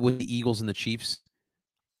to end it with the Eagles and the Chiefs.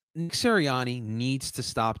 Nick Sirianni needs to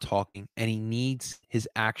stop talking, and he needs his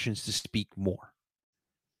actions to speak more.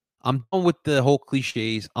 I'm done with the whole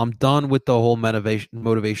cliches. I'm done with the whole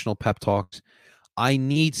motivational pep talks. I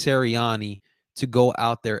need Sirianni to go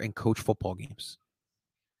out there and coach football games.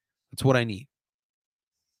 That's what I need.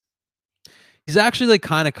 He's actually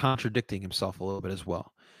kind of contradicting himself a little bit as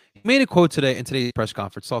well. He made a quote today in today's press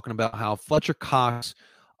conference talking about how Fletcher Cox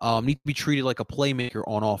needs to be treated like a playmaker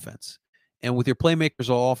on offense. And with your playmakers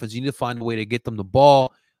on offense, you need to find a way to get them the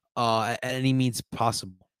ball at any means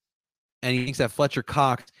possible. And he thinks that Fletcher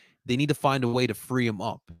Cox, they need to find a way to free him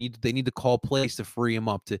up. They need to call plays to free him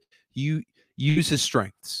up, to use his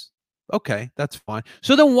strengths. Okay, that's fine.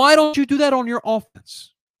 So then why don't you do that on your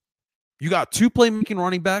offense? You got two playmaking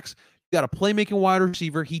running backs. You got a playmaking wide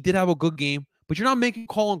receiver. He did have a good game, but you're not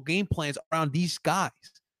calling game plans around these guys.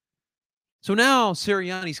 So now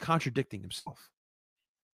Sirianni's contradicting himself.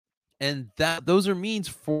 And those are means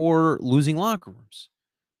for losing locker rooms.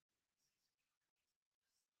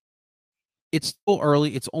 It's still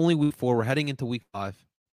early. It's only week 4. We're heading into week 5.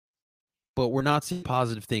 But we're not seeing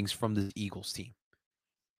positive things from the Eagles team.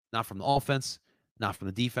 Not from the offense, not from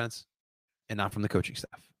the defense, and not from the coaching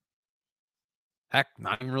staff. Heck,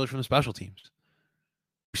 not even really from the special teams.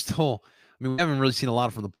 We haven't really seen a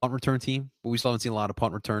lot from the punt return team, but we still haven't seen a lot of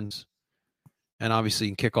punt returns. And obviously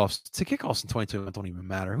in kickoffs, kickoffs in 22 don't even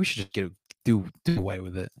matter. We should just do away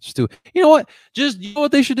with it. You know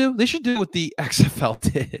what they should do? They should do what the XFL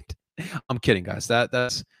did. I'm kidding, guys.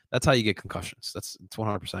 That's how you get concussions. It's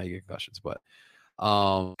 100% how you get concussions. But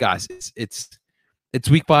guys, it's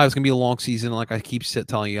week 5. It's gonna be a long season. Like I keep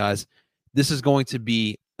telling you guys, this is going to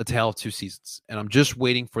be a tale of 2 seasons. And I'm just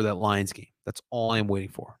waiting for that Lions game. That's all I'm waiting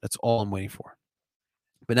for.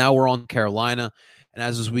 But now we're on Carolina, and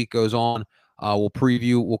as this week goes on, we'll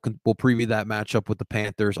preview that matchup with the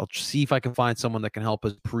Panthers. I'll see if I can find someone that can help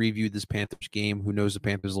us preview this Panthers game, who knows the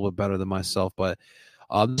Panthers a little bit better than myself. But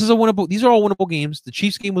these are all winnable games. The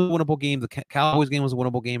Chiefs game was a winnable game. The Cowboys game was a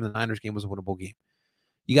winnable game. The Niners game was a winnable game.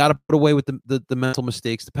 You got to put away with the mental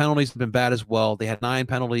mistakes. The penalties have been bad as well. They had 9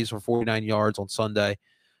 penalties for 49 yards on Sunday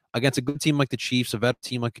against a good team like the Chiefs, a vet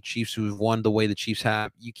team like the Chiefs who've won the way the Chiefs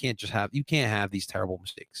have. You can't have these terrible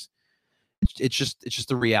mistakes. It's just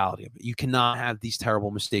the reality of it. You cannot have these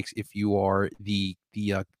terrible mistakes if you are the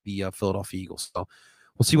Philadelphia Eagles. So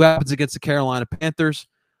we'll see what happens against the Carolina Panthers.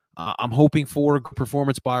 I'm hoping for a good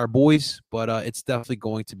performance by our boys, but it's definitely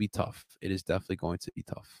going to be tough. It is definitely going to be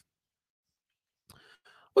tough.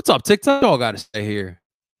 What's up, TikTok? All got to say here.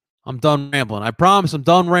 I'm done rambling. I promise I'm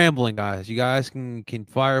done rambling, guys. You guys can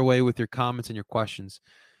fire away with your comments and your questions.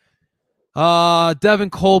 Devin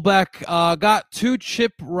Colbeck got 2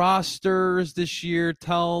 chip rosters this year.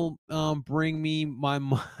 Bring me my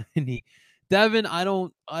money. Devin, I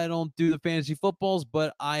don't do the fantasy footballs,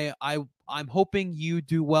 but I'm hoping you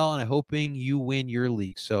do well, and I'm hoping you win your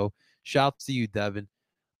league. So shouts to you, Devin.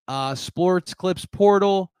 Sports Clips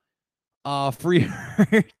Portal. Free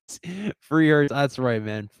Hurts. Free Hurts. That's right,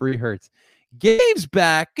 man. Free Hurts. Gabe's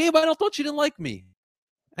back. Gabe, I thought you didn't like me.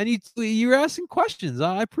 And you're asking questions.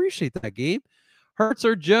 I appreciate that, Gabe. Hurts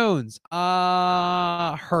or Jones?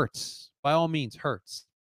 Hurts. By all means, Hurts.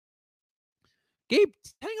 Gabe,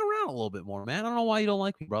 hang around a little bit more, man. I don't know why you don't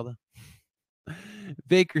like me, brother.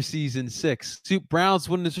 Baker season 6. Browns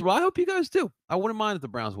winning the Super Bowl. I hope you guys do. I wouldn't mind if the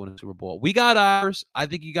Browns win the Super Bowl. We got ours. I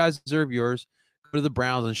think you guys deserve yours. Go to the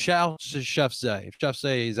Browns and shout to Chef Zay. If Chef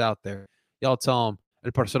Zay is out there, y'all tell him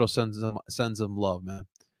El Parcero sends him love, man.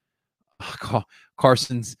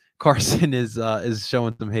 Carson is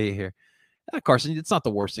showing some hate here. Carson, it's not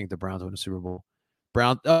the worst thing the Browns win the Super Bowl.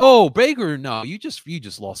 Baker, no, you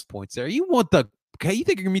just lost points there. You want you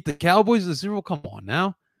think you're gonna meet the Cowboys in the Super Bowl? Come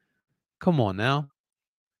on now.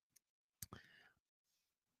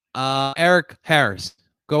 Eric Harris,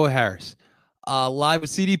 go Harris. Live with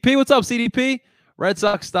CDP. What's up, CDP? Red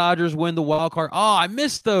Sox Dodgers win the wild card. Oh, I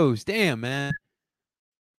missed those. Damn, man.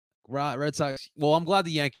 Red Sox. Well, I'm glad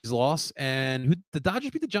the Yankees lost. And the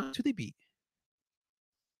Dodgers beat the Giants. Who they beat?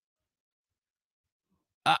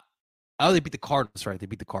 They beat the Cardinals, right? They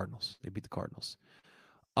beat the Cardinals.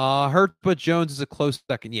 Hurts, but Jones is a close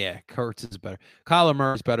second. Yeah, Hurts is better. Kyler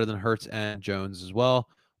Murray is better than Hurts and Jones as well.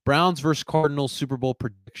 Browns versus Cardinals Super Bowl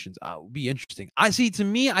predictions. It would be interesting. To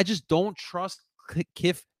me, I just don't trust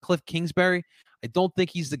Cliff Kingsbury. I don't think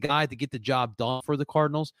he's the guy to get the job done for the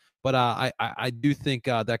Cardinals, but I do think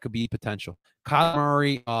that could be potential. Kyler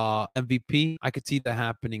Murray, MVP, I could see that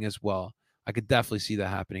happening as well. I could definitely see that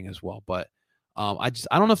happening as well, but I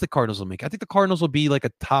don't know if the Cardinals will make it. I think the Cardinals will be like a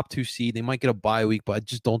top 2 seed. They might get a bye week, but I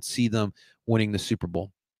just don't see them winning the Super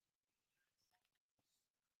Bowl.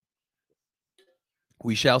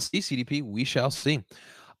 We shall see, CDP. We shall see.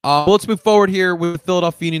 Let's move forward here with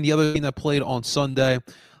Philadelphia Union, the other team that played on Sunday.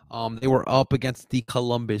 They were up against the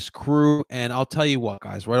Columbus Crew, and I'll tell you what,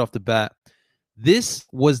 guys, right off the bat, this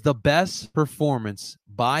was the best performance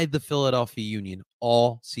by the Philadelphia Union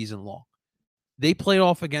all season long. They played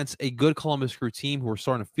off against a good Columbus Crew team who are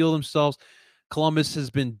starting to feel themselves. Columbus has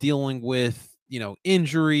been dealing with,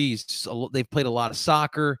 injuries. They've played a lot of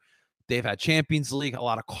soccer. They've had Champions League, a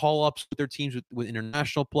lot of call-ups with their teams with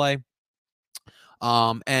international play.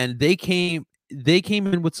 And they came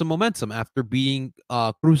in with some momentum after beating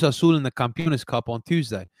Cruz Azul in the Campeones Cup on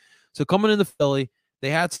Tuesday. So coming into Philly, they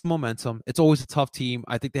had some momentum. It's always a tough team.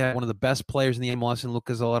 I think they had one of the best players in the MLS in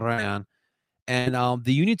Lucas Alarayan. And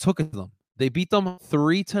the Union took it to them. They beat them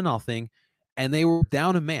 3-0, and they were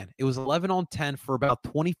down a man. It was 11-10 for about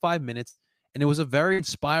 25 minutes, and it was a very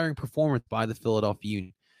inspiring performance by the Philadelphia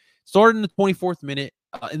Union. Started in the 24th minute.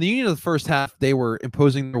 In the Union of the first half, they were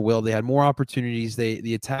imposing their will. They had more opportunities.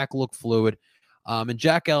 The attack looked fluid. And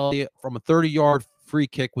Jack Elliott, from a 30-yard free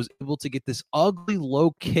kick, was able to get this ugly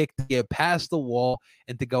low kick to get past the wall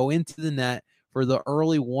and to go into the net for the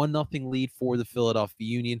early 1-0 lead for the Philadelphia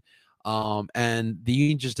Union. And the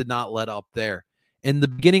Union just did not let up there. In the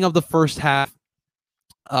beginning of the first half,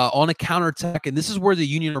 on a counterattack, and this is where the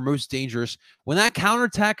Union are most dangerous. When that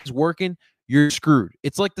counterattack is working, you're screwed.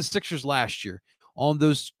 It's like the Sixers last year. On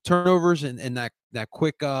those turnovers and that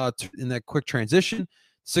quick transition,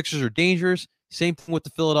 Sixers are dangerous. Same thing with the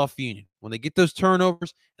Philadelphia Union. When they get those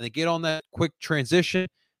turnovers and they get on that quick transition,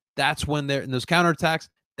 that's when they're in those counterattacks.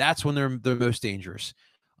 That's when they're most dangerous.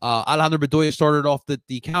 Alejandro Bedoya started off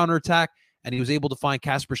the counterattack, and he was able to find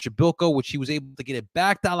Kasper Shabilko, which he was able to get it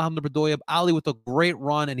back to Alejandro Bedoya. Ali with a great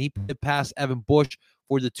run, and he put it past Evan Bush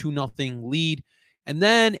for the 2-0 lead. And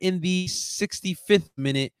then in the 65th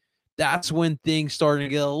minute, that's when things started to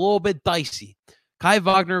get a little bit dicey. Kai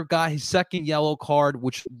Wagner got his second yellow card,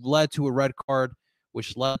 which led to a red card,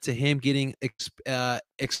 which led to him getting he got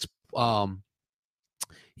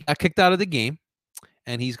kicked out of the game.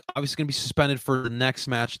 And he's obviously going to be suspended for the next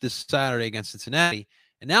match this Saturday against Cincinnati.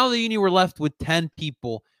 And now the Union were left with 10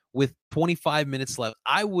 people with 25 minutes left.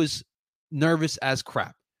 I was nervous as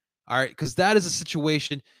crap. All right, because that is a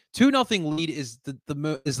situation. 2-0 lead is the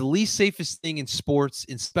least safest thing in sports,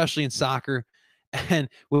 especially in soccer. And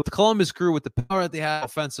with the Columbus Crew, with the power that they have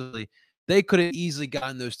offensively, they could have easily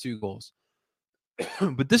gotten those 2 goals.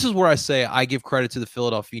 But this is where I say I give credit to the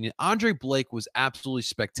Philadelphia Union. Andre Blake was absolutely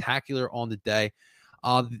spectacular on the day.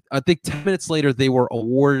 I think 10 minutes later, they were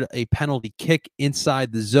awarded a penalty kick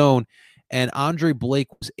inside the zone, and Andre Blake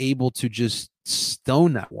was able to just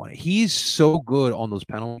stone that one. He's so good on those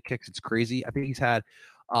penalty kicks. It's crazy. I think he's had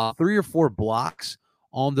 3 or 4 blocks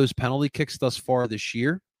on those penalty kicks thus far this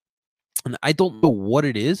year. And I don't know what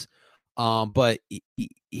it is, but I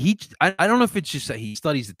don't know if it's just that he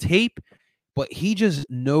studies the tape, but he just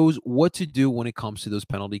knows what to do when it comes to those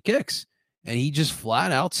penalty kicks. And he just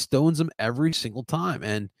flat out stones them every single time.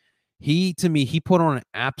 And to me, he put on an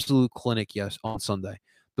absolute clinic on Sunday.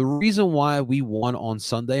 The reason why we won on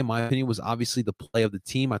Sunday, in my opinion, was obviously the play of the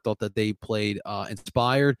team. I thought that they played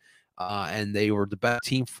inspired, and they were the best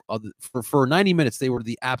team for 90 minutes. They were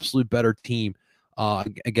the absolute better team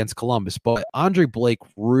against Columbus. But Andre Blake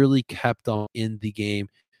really kept on in the game.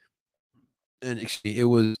 And it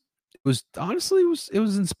was honestly it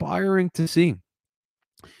was inspiring to see.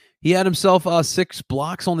 He had himself 6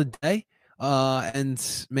 blocks on the day,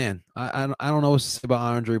 and man, I don't know what to say about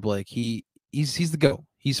Andre Blake. He's the GOAT.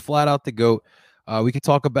 He's flat out the GOAT. We could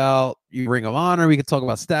talk about Ring of Honor. We could talk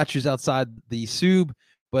about statues outside the Sub,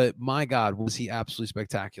 but my God, was he absolutely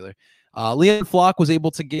spectacular. Leon Flock was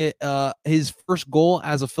able to get his first goal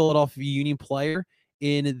as a Philadelphia Union player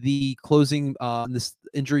in the closing this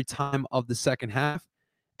injury time of the second half.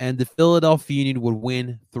 And the Philadelphia Union would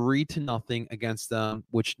win 3-0 against them,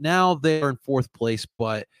 which now they are in 4th place,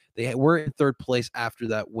 but they were in 3rd place after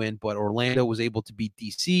that win. But Orlando was able to beat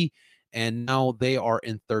DC, and now they are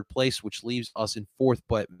in 3rd place, which leaves us in 4th.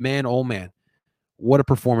 But man, oh man, what a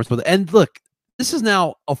performance. And look, this is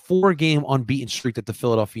now a 4-game unbeaten streak that the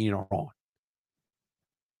Philadelphia Union are on.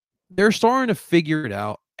 They're starting to figure it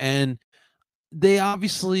out, and they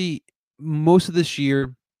obviously, most of this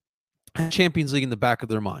year, Champions League in the back of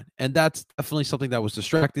their mind, and that's definitely something that was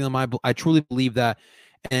distracting them. I truly believe that,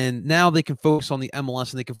 and now they can focus on the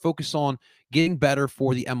MLS, and they can focus on getting better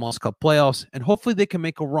for the MLS Cup playoffs, and hopefully they can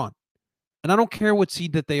make a run. And I don't care what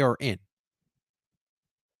seed that they are in,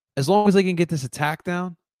 as long as they can get this attack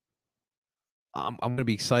down. I'm going to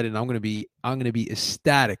be excited, and I'm going to be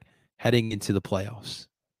ecstatic heading into the playoffs.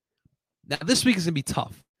 Now this week is going to be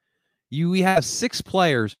tough. We have 6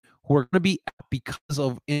 players who are going to be out because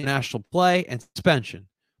of international play and suspension.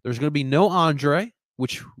 There's going to be no Andre,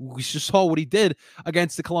 which we just saw what he did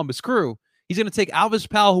against the Columbus Crew. He's going to take Alvis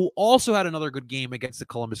Powell, who also had another good game against the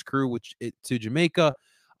Columbus Crew, to Jamaica.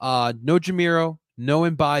 No Jamiro, no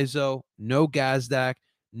Mbaizo, no Gazdak,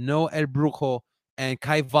 no El Brujo, and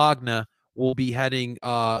Kai Wagner will be heading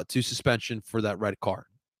to suspension for that red card.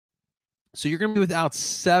 So you're going to be without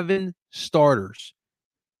 7 starters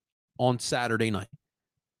on Saturday night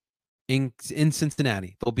in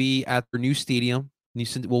Cincinnati. They'll be at their new stadium.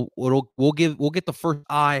 We'll get the first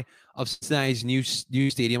eye of Cincinnati's new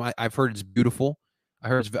stadium. I've heard it's beautiful. I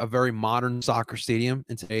heard it's a very modern soccer stadium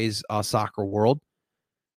in today's soccer world.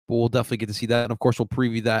 But we'll definitely get to see that, and of course, we'll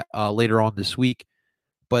preview that later on this week.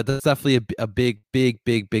 But that's definitely a big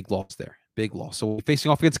loss there. Big loss. So we'll be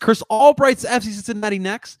facing off against Chris Albright's FC Cincinnati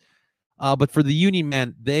next. But for the Union,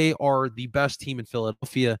 man, they are the best team in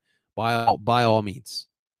Philadelphia by all means.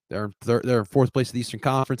 They're in 4th place of the Eastern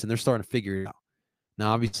Conference, and they're starting to figure it out.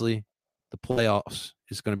 Now, obviously, the playoffs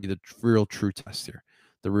is going to be the real true test here.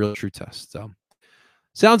 The real true test. So,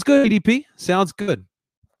 sounds good, EDP. Sounds good.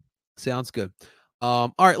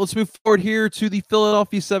 All right, let's move forward here to the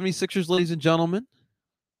Philadelphia 76ers, ladies and gentlemen.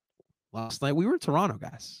 Last night, we were in Toronto,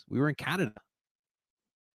 guys. We were in Canada.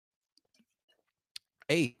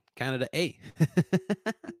 Canada A.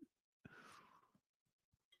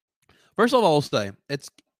 First of all, I'll say,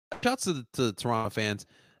 shouts to the Toronto fans.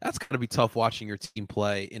 That's got to be tough watching your team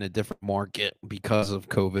play in a different market because of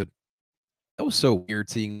COVID. That was so weird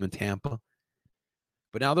seeing them in Tampa.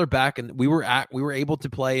 But now they're back, and we were able to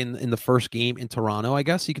play in the first game in Toronto, I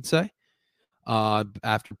guess you could say,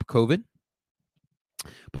 after COVID.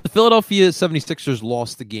 But the Philadelphia 76ers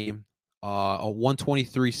lost the game. A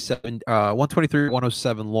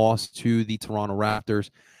 123-107 loss to the Toronto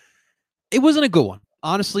Raptors. It wasn't a good one.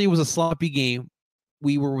 Honestly, it was a sloppy game.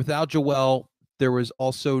 We were without Joel. There was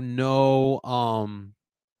also no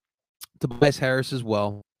Tobias Harris as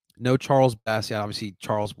well. No Charles Bassey. Obviously,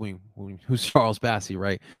 who's Charles Bassey,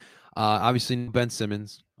 right? Obviously, Ben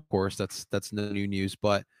Simmons, of course. That's no new news.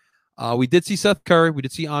 But We did see Seth Curry. We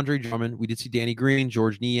did see Andre Drummond. We did see Danny Green,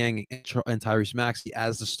 George Niang, and Tyrese Maxey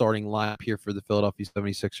as the starting lineup here for the Philadelphia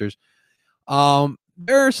 76ers.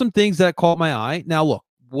 There are some things that caught my eye. Now, look,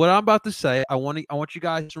 what I'm about to say, I want you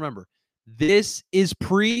guys to remember, this is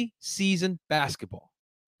preseason basketball.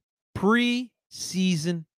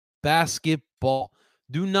 Preseason basketball.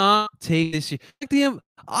 Do not take this.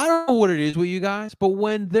 I don't know what it is with you guys, but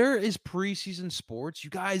when there is preseason sports, you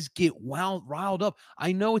guys get riled up.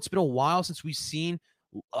 I know it's been a while since we've seen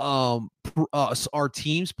our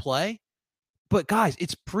teams play, but guys,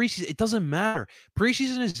 it's preseason. It doesn't matter.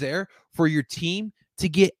 Preseason is there for your team to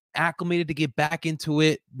get acclimated, to get back into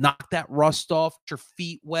it, knock that rust off, get your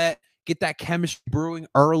feet wet, get that chemistry brewing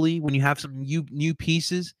early when you have some new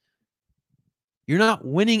pieces. You're not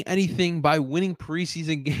winning anything by winning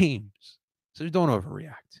preseason games. So don't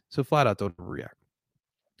overreact. So flat out, don't overreact.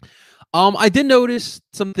 I did notice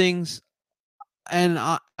some things, and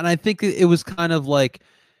I think it was kind of like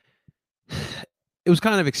it was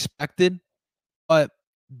kind of expected, but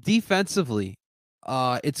defensively,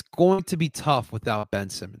 it's going to be tough without Ben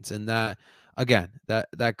Simmons, and that again,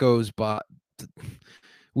 that goes by.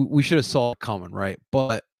 We should have saw it coming, right?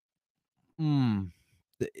 But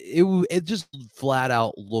it just flat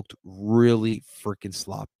out looked really freaking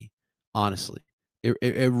sloppy. Honestly,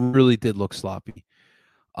 it really did look sloppy.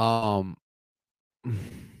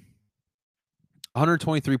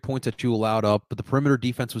 123 points that you allowed up, but the perimeter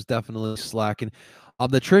defense was definitely slacking.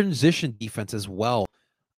 The transition defense as well.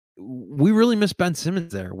 We really miss Ben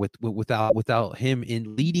Simmons there without him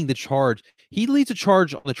in leading the charge. He leads the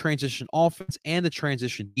charge on the transition offense and the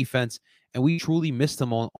transition defense, and we truly missed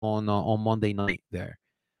him on Monday night there.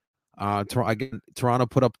 Toronto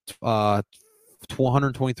put up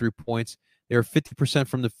 123 points. They were 50%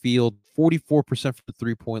 from the field, 44% from the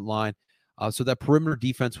three-point line. So that perimeter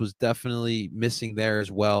defense was definitely missing there as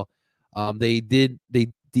well. The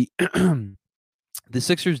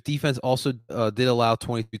Sixers defense also did allow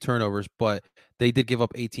 22 turnovers, but they did give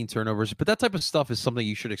up 18 turnovers. But that type of stuff is something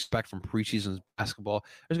you should expect from preseason basketball.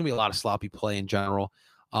 There's going to be a lot of sloppy play in general,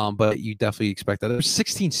 but you definitely expect that. There's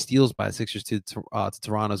 16 steals by the Sixers to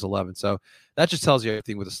Toronto's 11. So that just tells you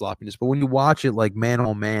everything with the sloppiness. But when you watch it like man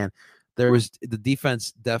on man, the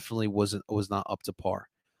defense definitely was not up to par.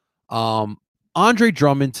 Andre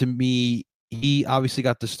Drummond, to me, he obviously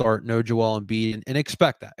got the start, no Joel Embiid, and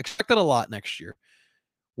expect that. Expect that a lot next year.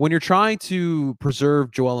 When you're trying to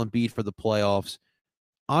preserve Joel Embiid for the playoffs,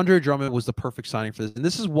 Andre Drummond was the perfect signing for this. And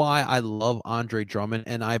this is why I love Andre Drummond,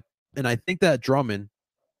 and I think that Drummond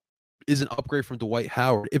is an upgrade from Dwight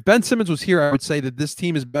Howard. If Ben Simmons was here, I would say that this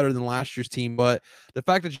team is better than last year's team, but the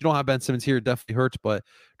fact that you don't have Ben Simmons here definitely hurts. But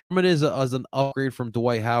Drummond is an upgrade from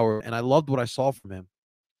Dwight Howard, and I loved what I saw from him,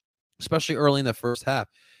 especially early in the first half.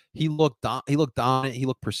 He looked dominant. He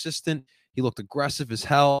looked persistent. He looked aggressive as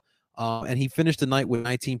hell. And he finished the night with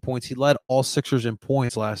 19 points. He led all Sixers in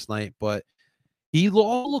points last night, but he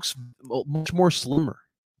looks much more slimmer.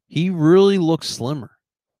 He really looks slimmer.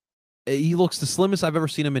 He looks the slimmest I've ever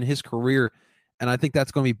seen him in his career, and I think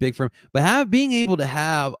that's going to be big for him. But being able to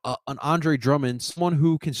have an Andre Drummond, someone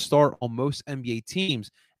who can start on most NBA teams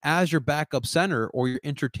as your backup center or your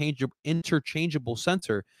interchangeable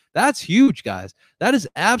center, that's huge, guys. That is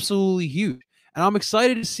absolutely huge. And I'm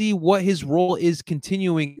excited to see what his role is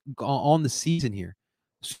continuing on the season here.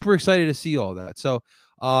 Super excited to see all that. So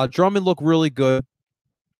Drummond looked really good.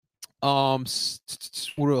 What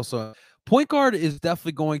else? Point guard is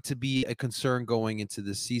definitely going to be a concern going into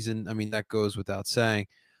this season. I mean, that goes without saying.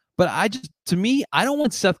 But I don't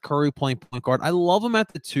want Seth Curry playing point guard. I love him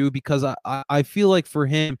at the 2 because I feel like for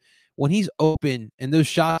him, when he's open and those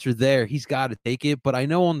shots are there, he's got to take it. But I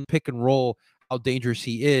know on the pick and roll how dangerous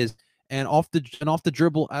he is. And off the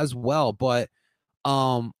dribble as well. But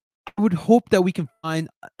I would hope that we can find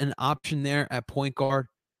an option there at point guard.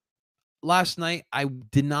 Last night, I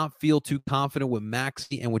did not feel too confident with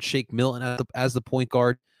Maxey and with Shake Milton as the point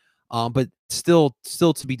guard. But still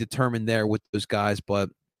to be determined there with those guys. But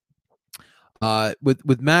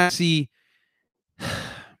with Maxey,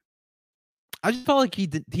 I just felt like he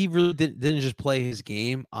really didn't just play his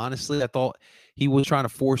game. Honestly, I thought he was trying to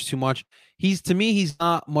force too much. To me, he's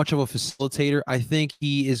not much of a facilitator. I think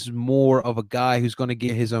he is more of a guy who's going to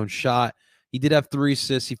get his own shot. He did have 3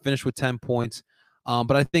 assists. He finished with 10 points.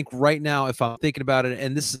 But I think right now, if I'm thinking about it,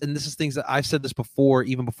 and this is things that I've said this before,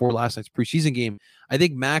 even before last night's preseason game, I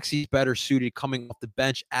think Maxey's better suited coming off the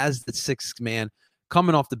bench as the 6th man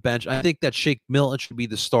coming off the bench. I think that Shake Milton should be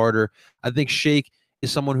the starter. I think Shake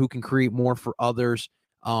is someone who can create more for others.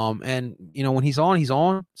 And when he's on, he's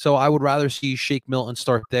on. So I would rather see Shake Milton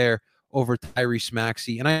start there over Tyrese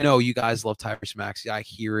Maxey. And I know you guys love Tyrese Maxey. I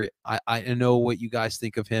hear it. I know what you guys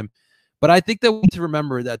think of him. But I think that we need to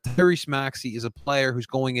remember that Tyrese Maxey is a player who's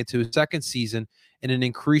going into his second season in an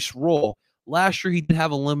increased role. Last year, he did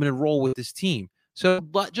have a limited role with his team. So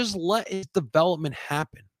just let his development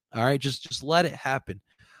happen. All right, just let it happen.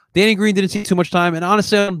 Danny Green didn't see too much time, and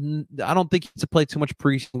honestly, I don't think he needs to play too much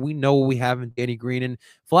preseason. We know what we have in Danny Green, and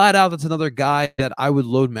flat out, that's another guy that I would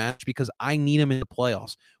load match because I need him in the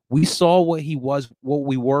playoffs. We saw what he was, what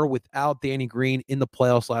we were without Danny Green in the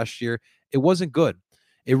playoffs last year. It wasn't good.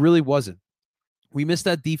 It really wasn't. We missed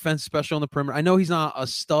that defense, especially on the perimeter. I know he's not a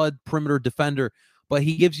stud perimeter defender, but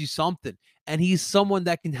he gives you something. And he's someone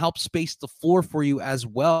that can help space the floor for you as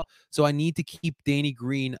well. So I need to keep Danny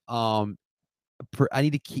Green. I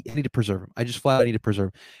need to preserve him. I just flat out need to preserve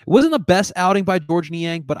him. It wasn't the best outing by Georges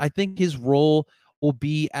Niang, but I think his role will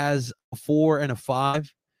be as a 4 and a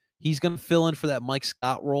 5. He's going to fill in for that Mike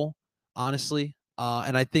Scott role, honestly.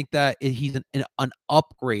 And I think that he's an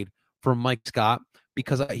upgrade from Mike Scott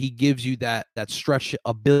because he gives you that stretch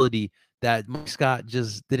ability that Mike Scott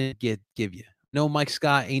just didn't give you. No, Mike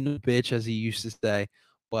Scott ain't no bitch, as he used to say,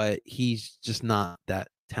 but he's just not that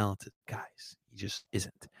talented, guys. He just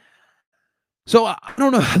isn't. So I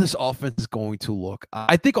don't know how this offense is going to look.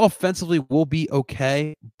 I think offensively we'll be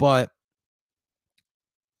okay, but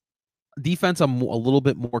defense I'm a little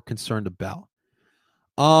bit more concerned about.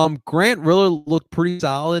 Grant Riller looked pretty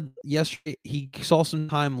solid yesterday. He saw some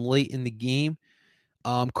time late in the game.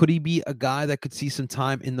 Could he be a guy that could see some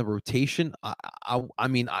time in the rotation? I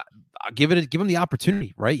mean, I give him the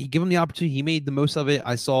opportunity, right? He give him the opportunity. He made the most of it.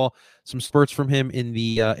 I saw some spurts from him in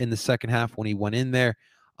the second half when he went in there.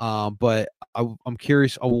 But I'm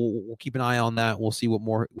curious. We'll keep an eye on that. We'll see what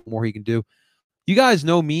more he can do. You guys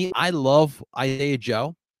know me. I love Isaiah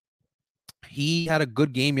Joe. He had a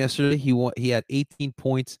good game yesterday. He had 18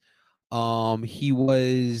 points. He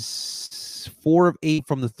was 4 of 8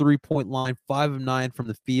 from the 3-point line, 5 of 9 from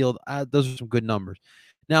the field. Those are some good numbers.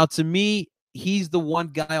 Now, to me, he's the one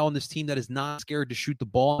guy on this team that is not scared to shoot the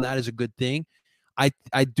ball, and that is a good thing. I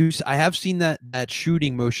have seen that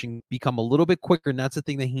shooting motion become a little bit quicker, and that's the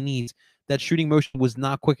thing that he needs. That shooting motion was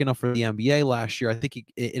not quick enough for the NBA last year. I think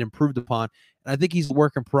it improved upon, and I think he's a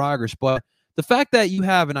work in progress. But the fact that you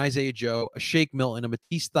have an Isaiah Joe, a Shake Milton, a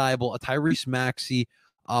Matisse Thybulle, a Tyrese Maxey,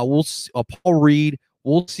 Paul Reed,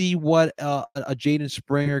 we'll see what a Jaden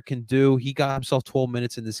Springer can do. He got himself 12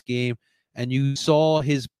 minutes in this game, and you saw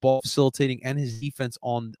his ball facilitating and his defense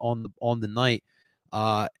on the night.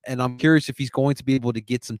 And I'm curious if he's going to be able to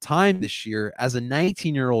get some time this year as a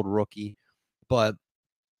 19-year-old rookie. But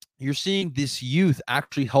you're seeing this youth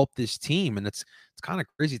actually help this team, and it's kind of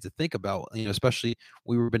crazy to think about. Especially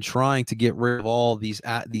we've been trying to get rid of all these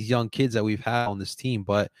young kids that we've had on this team.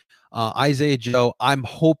 But Isaiah Joe, I'm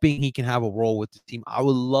hoping he can have a role with the team. I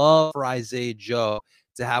would love for Isaiah Joe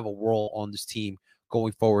to have a role on this team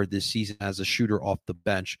going forward this season as a shooter off the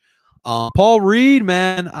bench. Paul Reed,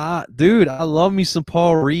 man, dude, I love me some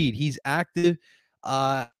Paul Reed. He's active.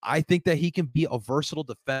 I think that he can be a versatile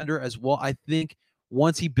defender as well. I think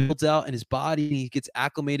once he builds out in his body and he gets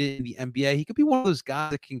acclimated in the NBA, he could be one of those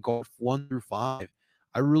guys that can go 1 through 5.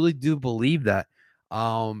 I really do believe that.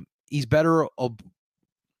 He's better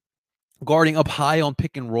guarding up high on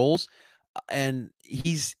pick and rolls, and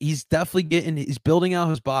he's definitely he's building out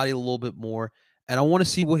his body a little bit more. And I want to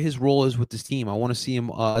see what his role is with this team. I want to see him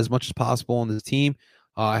as much as possible on this team.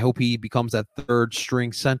 I hope he becomes that third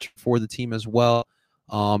string center for the team as well.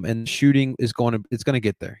 And shooting is going to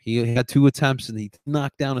get there. He had 2 attempts and he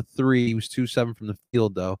knocked down a 3. He was 2-7 from the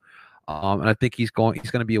field though. And I think he's going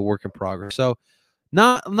to be a work in progress. So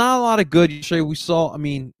not a lot of good. Yesterday we saw,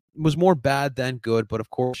 it was more bad than good, but of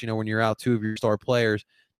course, when you're out 2 of your star players,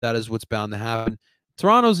 that is what's bound to happen.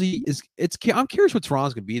 I'm curious what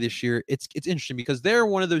Toronto's going to be this year. It's interesting because they're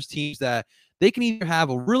one of those teams that they can either have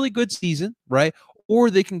a really good season, right? Or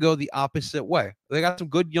they can go the opposite way. They got some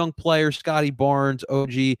good young players, Scotty Barnes,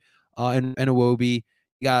 OG, and Iwobi.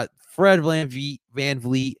 You got Fred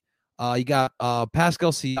VanVleet. You got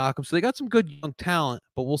Pascal Siakam. So they got some good young talent,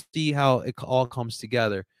 but we'll see how it all comes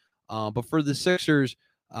together. But for the Sixers,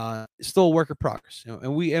 it's still a work in progress.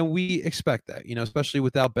 And we expect that, especially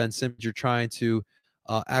without Ben Simmons, you're trying to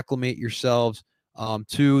acclimate yourselves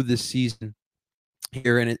to this season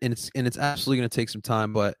here, and it's absolutely going to take some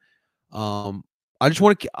time. But I just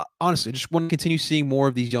want to continue seeing more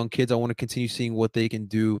of these young kids. I want to continue seeing what they can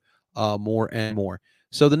do more and more.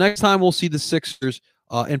 So the next time we'll see the Sixers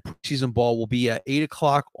in preseason ball will be at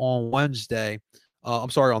 8:00 on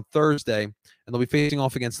on Thursday, and they'll be facing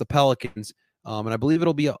off against the Pelicans. And I believe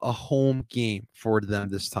it'll be a home game for them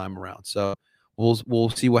this time around. So we'll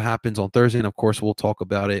see what happens on Thursday, and of course we'll talk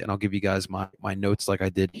about it, and I'll give you guys my notes like I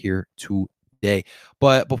did here today.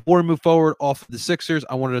 But before we move forward off of the Sixers,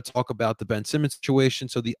 I wanted to talk about the Ben Simmons situation.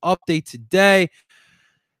 So the update today.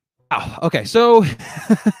 Oh, okay, so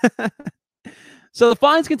so the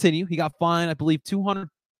fines continue. He got fined, I believe,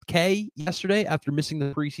 $200K yesterday after missing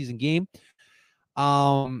the preseason game.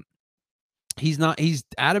 He's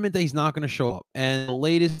adamant that he's not going to show up. And the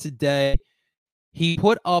latest today, he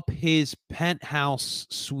put up his penthouse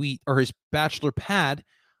suite or his bachelor pad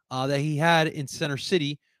that he had in Center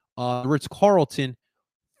City, Ritz-Carlton,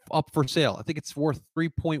 up for sale. I think it's worth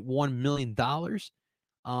 $3.1 million.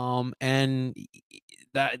 And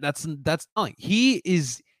that's nothing.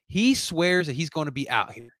 He swears that he's going to be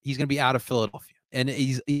out here. He's going to be out of Philadelphia, and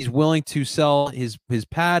he's willing to sell his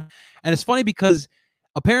pad. And it's funny because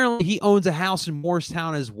apparently he owns a house in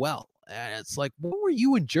Morristown as well. And it's like, when were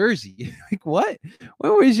you in Jersey? Like, what?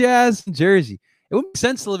 When was your ass in Jersey? It would make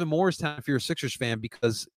sense to live in Morristown if you're a Sixers fan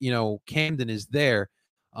because, Camden is there.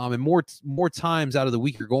 And more times out of the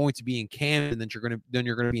week you're going to be in Camden than you're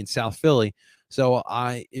going to be in South Philly. So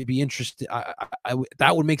it'd be interesting.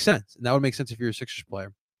 That would make sense. And that would make sense if you're a Sixers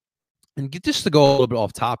player. And just to go a little bit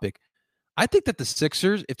off topic, I think that the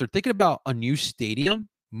Sixers, if they're thinking about a new stadium,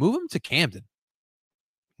 move them to Camden.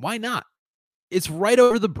 Why not? It's right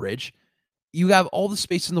over the bridge. You have all the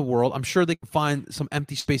space in the world. I'm sure they can find some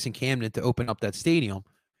empty space in Camden to open up that stadium.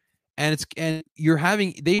 And in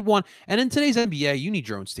today's NBA, you need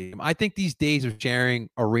your own stadium. I think these days of sharing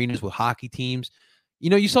arenas with hockey teams,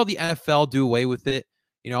 you saw the NFL do away with it.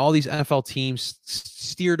 All these NFL teams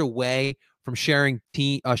steered away from sharing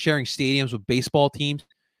stadiums with baseball teams.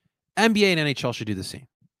 NBA and NHL should do the same.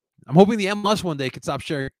 I'm hoping the MLS one day could stop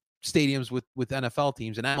sharing stadiums with NFL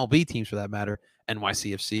teams and MLB teams for that matter,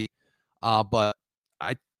 NYCFC. But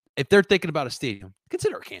if they're thinking about a stadium,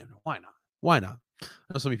 consider Camden. Why not? Why not?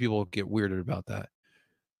 I know so many people get weirded about that,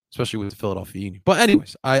 especially with the Philadelphia Union. But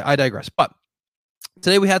anyways, I digress. But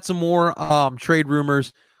today we had some more trade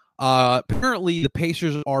rumors. Apparently, the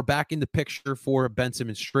Pacers are back in the picture for a Ben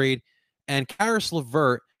Simmons trade, and Caris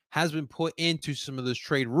LeVert has been put into some of those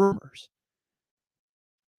trade rumors.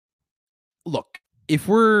 Look, if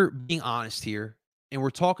we're being honest here, and we're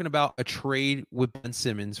talking about a trade with Ben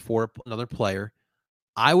Simmons for another player,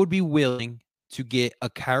 I would be willing to get a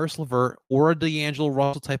Caris LeVert or a D'Angelo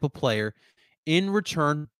Russell type of player in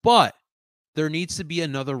return, but there needs to be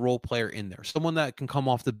another role player in there, someone that can come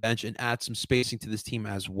off the bench and add some spacing to this team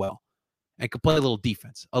as well, and can play a little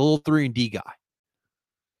defense, a little 3-and-D guy.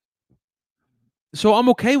 So I'm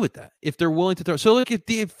okay with that if they're willing to throw. So look,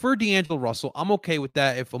 if for D'Angelo Russell, I'm okay with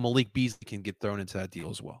that if a Malik Beasley can get thrown into that deal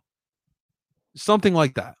as well. Something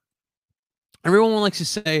like that. Everyone likes to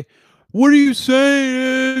say, what are you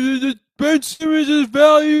saying? Ben Simmons'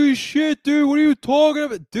 value is shit, dude. What are you talking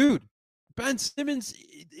about? Dude, Ben Simmons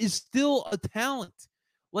is still a talent.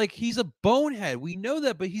 Like, he's a bonehead. We know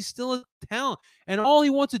that, but he's still a talent. And all he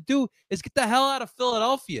wants to do is get the hell out of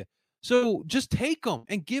Philadelphia. So just take him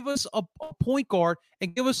and give us a point guard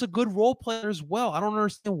and give us a good role player as well. I don't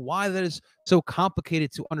understand why that is so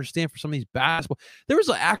complicated to understand for some of these basketball. There was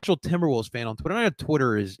an actual Timberwolves fan on Twitter. I know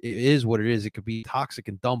Twitter is what it is. It could be a toxic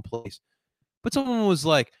and dumb place. But someone was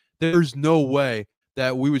like, there's no way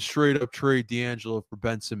that we would straight up trade D'Angelo for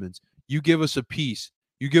Ben Simmons. You give us a piece.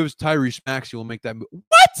 You give us Tyrese Maxey, we'll make that move.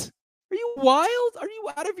 What? Are you wild? Are you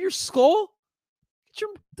out of your skull?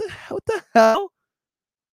 What the hell?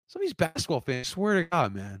 Some of these basketball fans, I swear to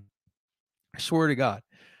God, man. I swear to God.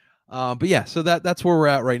 But yeah, so that's where we're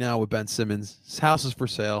at right now with Ben Simmons. His house is for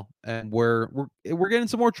sale, and we're getting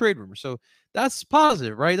some more trade rumors. So that's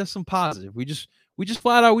positive, right? That's some positive. We just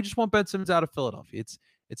flat out want Ben Simmons out of Philadelphia.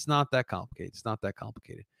 It's not that complicated. It's not that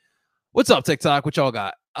complicated. What's up, TikTok? What y'all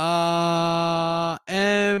got?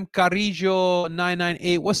 M Carrillo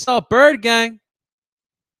 998. What's up, Bird Gang?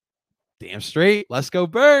 Damn straight. Let's go,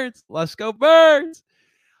 Birds. Let's go, Birds.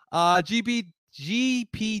 GPD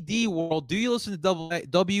World. Do you listen to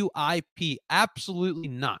WIP? Absolutely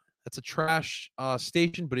not. That's a trash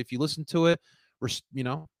station. But if you listen to it,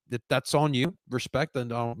 that's on you. Respect,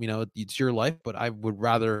 and it's your life. But I would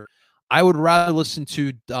rather listen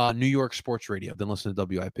to New York Sports Radio than listen to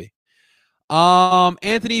WIP.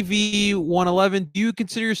 Anthony V111, do you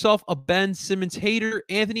consider yourself a Ben Simmons hater?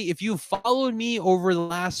 Anthony, if you've followed me over the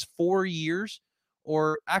last 4 years,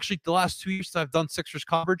 or actually the last 2 years I've done Sixers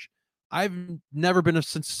coverage, I've never been a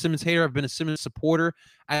Simmons hater. I've been a Simmons supporter.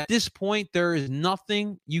 At this point, there is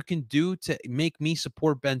nothing you can do to make me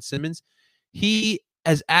support Ben Simmons. He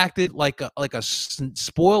has acted like a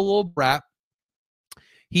spoiled little brat.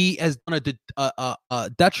 He has done a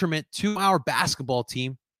detriment to our basketball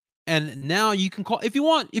team. And now you can call if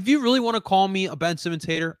you really want to call me a Ben Simmons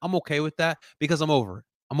hater, I'm okay with that because I'm over it.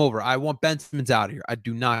 I'm over it. I want Ben Simmons out of here. I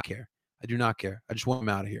do not care. I do not care. I just want him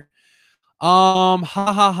out of here. Ha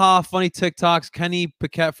ha ha. Funny TikToks. Kenny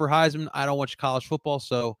Piquette for Heisman. I don't watch college football,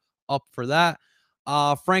 so up for that.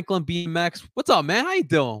 Franklin BMX. What's up, man? How you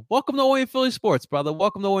doing? Welcome to Owen Philly Sports, brother.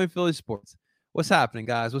 Welcome to Owen Philly Sports. What's happening,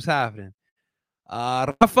 guys? What's happening?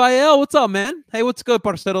 Rafael, what's up, man? Hey, what's good,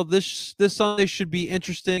 Parcero? This Sunday should be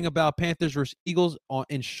interesting about Panthers versus Eagles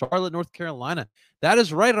in Charlotte, North Carolina. That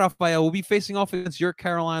is right, Rafael. We'll be facing off against your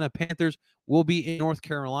Carolina Panthers. We'll be in North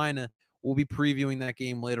Carolina. We'll be previewing that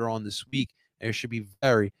game later on this week. And it should be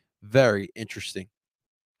very, very interesting.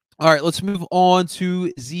 All right, let's move on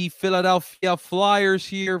to the Philadelphia Flyers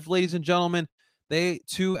here, ladies and gentlemen. They,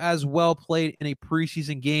 too, as well, played in a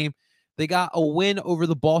preseason game. They got a win over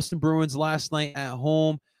the Boston Bruins last night at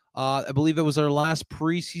home. I believe it was our last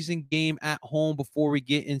preseason game at home before we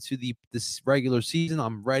get into this regular season.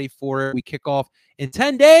 I'm ready for it. We kick off in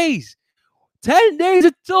 10 days. 10 days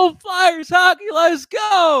until Flyers hockey. Let's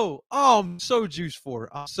go. Oh, I'm so juiced for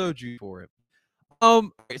it.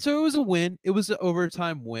 So it was a win. It was an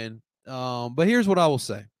overtime win. But here's what I will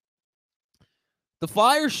say. The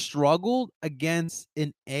Flyers struggled against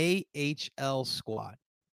an AHL squad.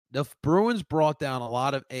 The Bruins brought down a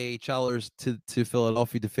lot of AHLers to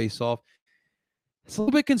Philadelphia to face off. It's a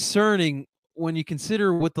little bit concerning when you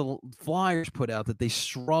consider what the Flyers put out, that they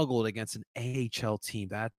struggled against an AHL team.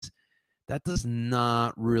 That does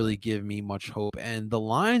not really give me much hope. And the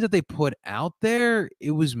lines that they put out there,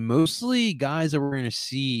 it was mostly guys that we're going to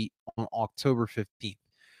see on October 15th.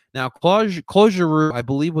 Now, Closure, I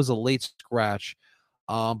believe, was a late scratch.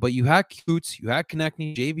 But you had Coots, you had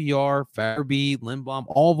Konechny, JVR, Farabee, Lindblom,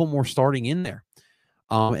 all of them were starting in there.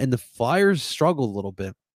 And the Flyers struggled a little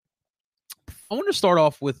bit. I want to start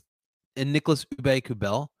off with Nicholas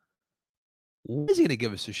Ube-Kubel. What is he going to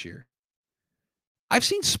give us this year? I've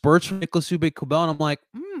seen spurts from Nicholas Ube-Kubel, and I'm like,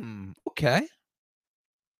 okay.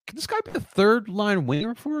 Can this guy be the third line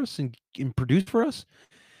winger for us and produce for us?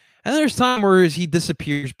 And there's time where he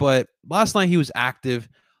disappears, but last night he was active.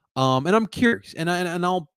 And I'm curious, and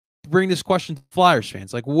I'll bring this question to Flyers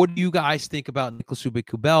fans. Like, what do you guys think about Nicholas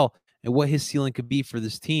Ube-Kubel and what his ceiling could be for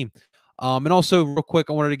this team? And also, real quick,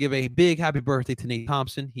 I wanted to give a big happy birthday to Nate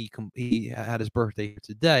Thompson. He had his birthday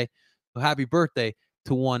today. So happy birthday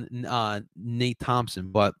to one Nate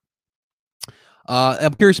Thompson. But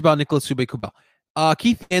I'm curious about Nicholas Ube-Kubel.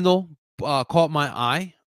 Keith Yandle caught my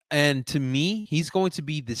eye, and to me, he's going to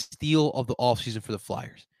be the steal of the offseason for the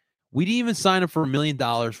Flyers. We didn't even sign him for $1 million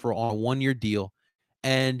for on a 1-year deal,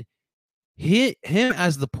 and him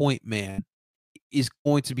as the point man is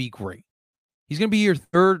going to be great. He's going to be your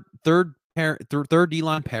third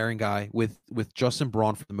D-line pairing guy with Justin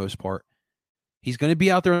Braun for the most part. He's going to be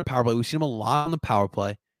out there on the power play. We've seen him a lot on the power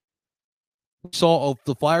play. We saw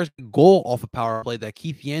the Flyers goal off a power play that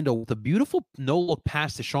Keith Yandle with a beautiful no-look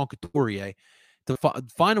pass to Sean Couturier to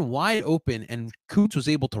find him wide open, and Coots was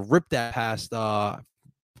able to rip that past.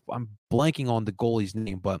 I'm blanking on the goalie's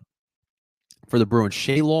name, but for the Bruins,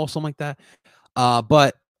 Shea Law, something like that.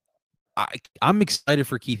 But I'm excited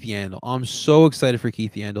for Keith Yandle. I'm so excited for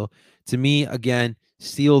Keith Yandle. To me, again,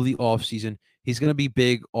 steal of the offseason. He's going to be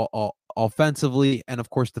big offensively and, of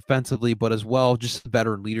course, defensively, but as well, just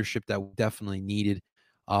better leadership that we definitely needed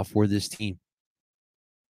for this team.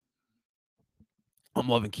 I'm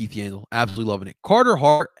loving Keith Yandle. Absolutely loving it. Carter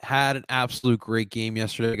Hart had an absolute great game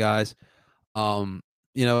yesterday, guys.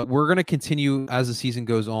 We're going to continue as the season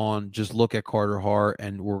goes on, just look at Carter Hart,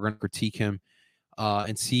 and we're going to critique him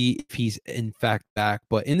and see if he's in fact back.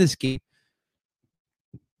 But in this game,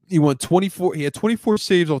 he had 24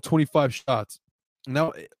 saves on 25 shots.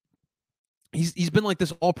 Now, he's been like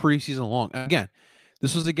this all preseason long. Again,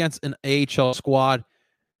 this was against an AHL squad,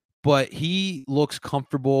 but he looks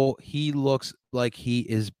comfortable. He looks like he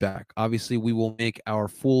is back. Obviously, we will make our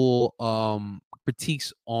full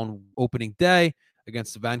critiques on opening day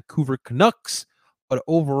against the Vancouver Canucks. But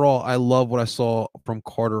overall, I love what I saw from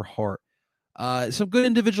Carter Hart. Some good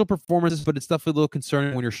individual performances, but it's definitely a little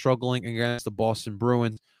concerning when you're struggling against the Boston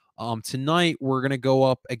Bruins. Tonight, we're going to go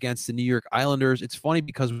up against the New York Islanders. It's funny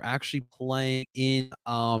because we're actually playing in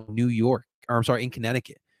in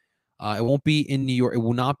Connecticut. It won't be in New York. It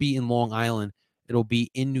will not be in Long Island. It'll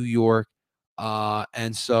be in New York.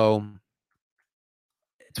 And so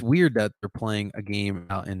it's weird that they're playing a game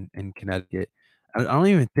out in Connecticut. I don't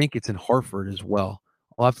even think it's in Hartford as well.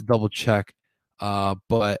 I'll have to double check.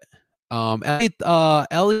 But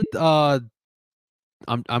Elliot, I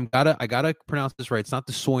gotta pronounce this right. It's not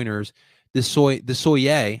the Soiners, the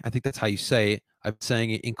Soye. I think that's how you say it. I'm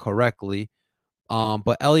saying it incorrectly.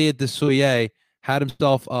 But Elliot Desoye had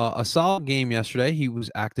himself a solid game yesterday. He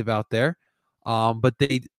was active out there.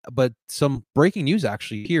 But some breaking news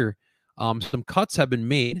actually here. Some cuts have been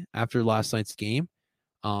made after last night's game.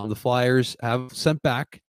 The Flyers have sent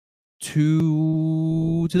back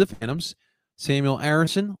to the Phantoms Samuel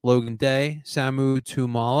Arison, Logan Day, Samu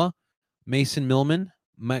Tumala, Mason Millman,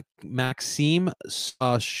 Maxime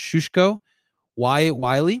Shushko, Wyatt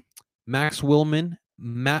Wiley, Max Willman,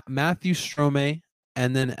 Matthew Strome,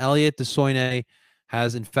 and then Elliot Desoyne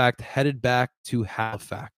has in fact headed back to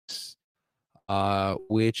Halifax.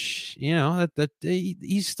 Which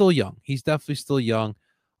he's still young. He's definitely still young.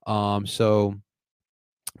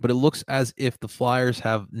 But it looks as if the Flyers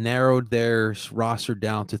have narrowed their roster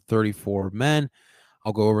down to 34 men.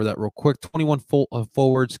 I'll go over that real quick. 21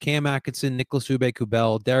 forwards: Cam Atkinson, Nicholas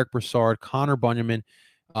Ube-Kubel, Derek Brassard, Connor Bunyaman,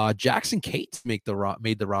 Jackson Cates made the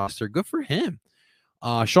roster. Good for him.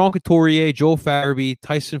 Sean Couturier, Joel Farabee,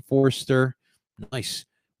 Tyson Forster, nice.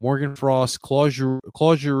 Morgan Frost, Claude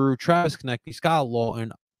Giroux, Travis Konecny, Scott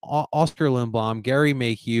Lawton, Oscar Lindblom, Gary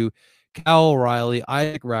Mayhew, Cal O'Reilly,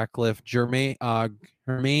 Isaac Ratcliffe, Jermaine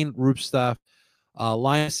Rupstaff,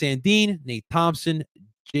 Linus Sandin, Nate Thompson,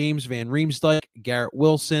 James Van Riemsdyk, Garrett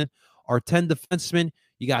Wilson. Our 10 defensemen,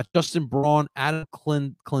 you got Justin Braun, Adam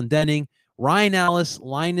Clendenning, Ryan Ellis,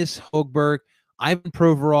 Linus Hogberg, Ivan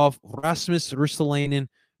Provorov, Rasmus Ristolainen,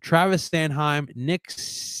 Travis Sanheim, Nick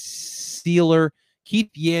Seeler,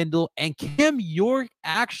 Keith Yandel, and Cam York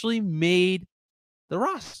actually made the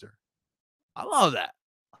roster. I love that.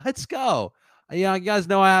 Let's go. Yeah, you guys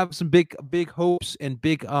know I have some big hopes and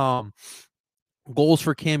big goals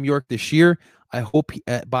for Cam York this year. I hope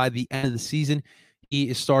by the end of the season, he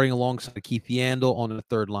is starting alongside Keith Yandel on the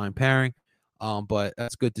third line pairing. But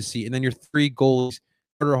that's good to see. And then your 3 goalies,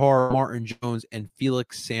 Carter Hart, Martin Jones, and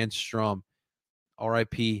Felix Sandstrom.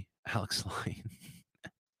 R.I.P. Alex Lyon.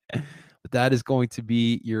 But that is going to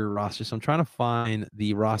be your roster. So I'm trying to find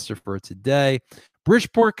the roster for today.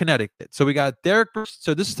 Bridgeport, Connecticut. So we got Derek.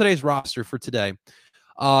 So this is today's roster for today.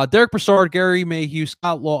 Derek Brassard, Gary Mayhew,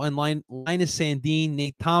 Scott Lawton, Linus Sandin,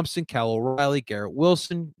 Nate Thompson, Cal O'Reilly, Garrett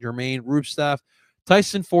Wilson, Jermaine Rupstaff,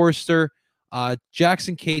 Tyson Forster,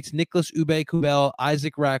 Jackson Cates, Nicholas Ube-Kubel,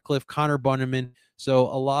 Isaac Ratcliffe, Connor Bunyaman. So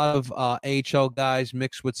a lot of AHL guys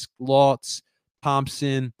mixed with Lawtz,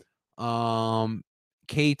 Thompson,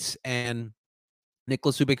 Cates, and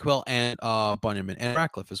Nicholas Ube-Kubel, and Bunyaman, and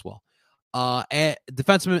Ratcliffe as well. And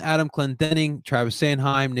defenseman Adam Clendenning, Travis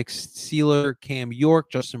Sanheim, Nick Seeler, Cam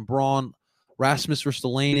York, Justin Braun, Rasmus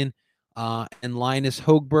Ristolainen, and Linus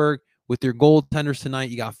Hogberg. With your goaltenders tonight,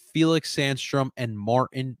 you got Felix Sandstrom and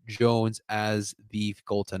Martin Jones as the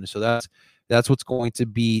goaltender. So that's what's going to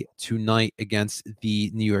be tonight against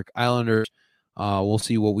the New York Islanders. We'll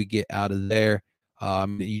see what we get out of there.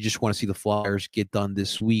 You just want to see the Flyers get done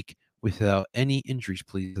this week without any injuries,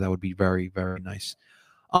 please. That would be very, very nice.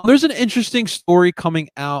 There's an interesting story coming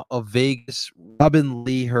out of Vegas. Robin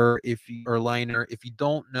Lehner, if you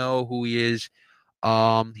don't know who he is,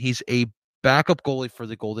 he's a backup goalie for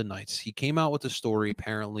the Golden Knights. He came out with a story.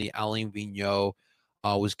 Apparently, Alain Vigneault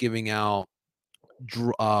was giving out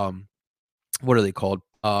what are they called?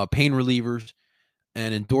 Pain relievers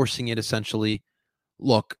and endorsing it essentially.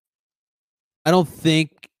 Look, I don't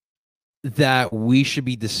think that we should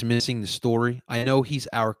be dismissing the story. I know he's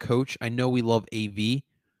our coach. I know we love AV.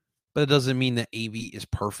 But it doesn't mean that AV is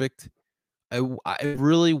perfect. I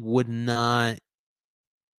really would not.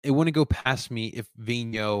 It wouldn't go past me if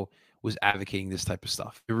Vigneault was advocating this type of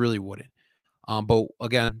stuff. It really wouldn't. But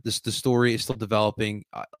again, the story is still developing.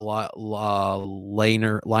 Lehner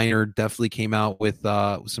definitely came out with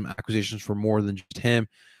some accusations for more than just him.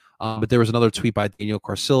 But there was another tweet by Daniel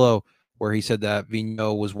Carcillo where he said that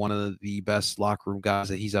Vigneault was one of the best locker room guys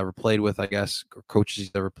that he's ever played with, I guess, or coaches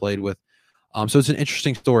he's ever played with. So it's an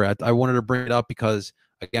interesting story. I wanted to bring it up because,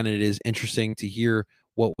 again, it is interesting to hear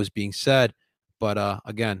what was being said. But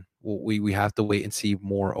again, we have to wait and see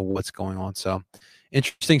more of what's going on. So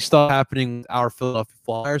interesting stuff happening with our Philadelphia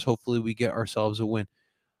Flyers. Hopefully we get ourselves a win.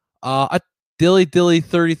 Dilly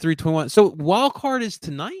 33-21. So wild card is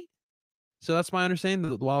tonight. So that's my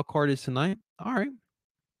understanding. The wild card is tonight. All right.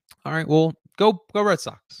 Well, go Red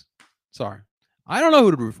Sox. Sorry. I don't know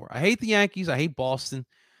who to root for. I hate the Yankees. I hate Boston.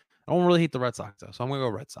 I don't really hate the Red Sox, though, so I'm going to go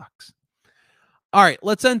Red Sox. All right,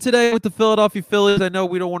 let's end today with the Philadelphia Phillies. I know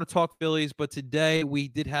we don't want to talk Phillies, but today we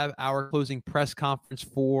did have our closing press conference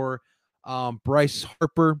for Bryce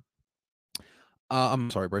Harper.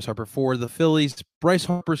 Bryce Harper for the Phillies. Bryce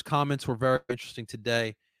Harper's comments were very interesting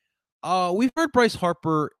today. We've heard Bryce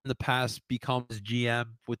Harper in the past become his GM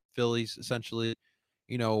with Phillies, essentially.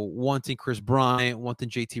 wanting Chris Bryant, wanting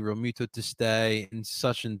JT Realmuto to stay, and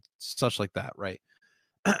such like that, right?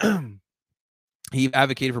 He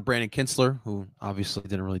advocated for Brandon Kintzler, who obviously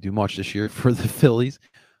didn't really do much this year for the Phillies.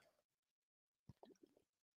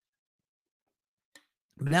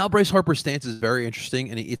 Now Bryce Harper's stance is very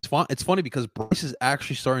interesting, and it's funny because Bryce is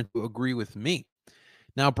actually starting to agree with me.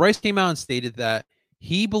 Now, Bryce came out and stated that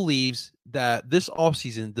he believes that this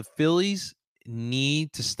offseason, the Phillies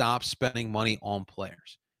need to stop spending money on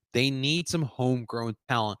players. They need some homegrown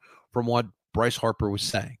talent, from what Bryce Harper was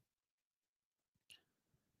saying.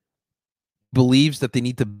 Believes that they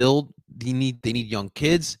need to build, they need young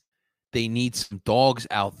kids, they need some dogs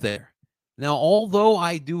out there. Now, although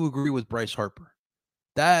I do agree with Bryce Harper,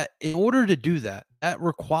 that in order to do that, that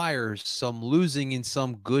requires some losing in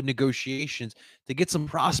some good negotiations to get some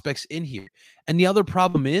prospects in here. And the other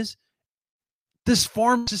problem is this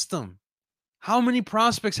farm system. How many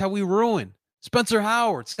prospects have we ruined? Spencer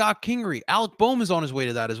Howard, Scott Kingery, Alec Bohm is on his way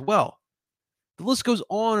to that as well. The list goes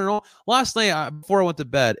on and on. Last night, before I went to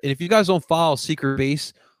bed, and if you guys don't follow Secret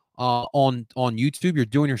Base on YouTube, you're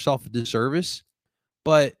doing yourself a disservice.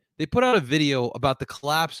 But they put out a video about the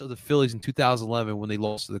collapse of the Phillies in 2011 when they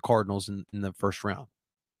lost to the Cardinals in the first round.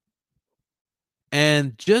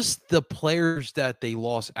 And just the players that they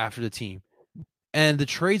lost after the team and the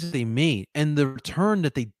trades that they made and the return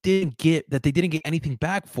that they didn't get anything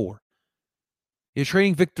back for. You're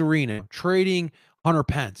trading Victorino, trading Hunter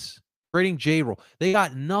Pence, trading J-Roll. They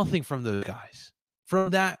got nothing from those guys.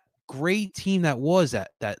 From that great team that was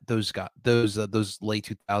those late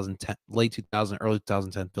 2010, early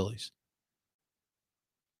 2010 Phillies.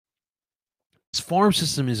 This farm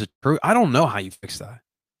system is I don't know how you fix that.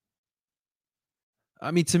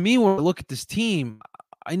 I mean, to me, when I look at this team,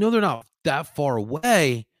 I know they're not that far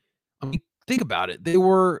away. I mean, think about it. They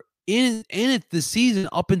were in it this season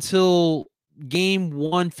up until game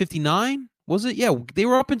 159. Was it? Yeah, they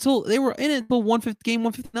were in it until game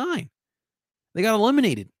 159. They got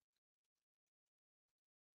eliminated.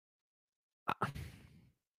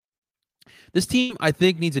 This team, I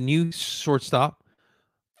think, needs a new shortstop.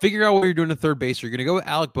 Figure out what you're doing at third base. You're going to go with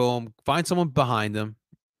Alec Bohm. Find someone behind them.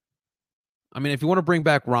 I mean, if you want to bring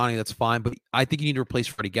back Ronnie, that's fine. But I think you need to replace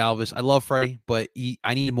Freddie Galvis. I love Freddie, but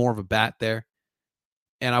I need more of a bat there.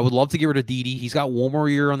 And I would love to get rid of Didi. He's got one more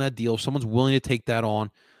year on that deal. If someone's willing to take that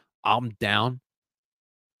on, I'm down.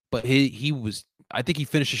 But he was, I think he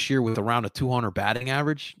finished this year with around a 200 batting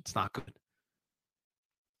average. It's not good.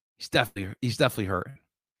 He's definitely hurting.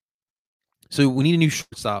 So we need a new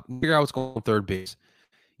shortstop. Figure out what's going on third base.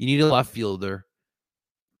 You need a left fielder.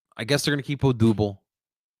 I guess they're going to keep Odubel.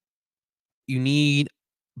 You need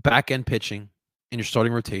back end pitching in your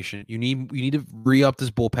starting rotation. You need to re-up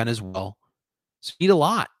this bullpen as well. So you need a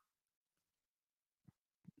lot.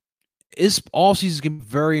 This offseason is going to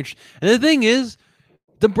be very interesting. And the thing is,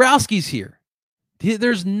 Dombrowski's here.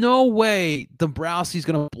 There's no way Dombrowski's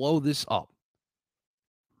going to blow this up.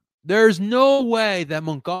 There's no way that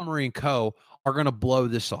Montgomery and co. are going to blow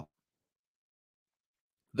this up.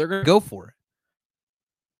 They're going to go for it.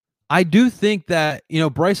 I do think that,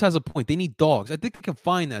 Bryce has a point. They need dogs. I think they can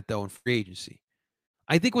find that, though, in free agency.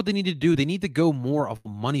 I think what they need to do, they need to go more of a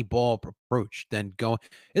money ball approach than going.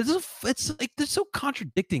 It's like they're so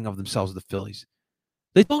contradicting of themselves, the Phillies.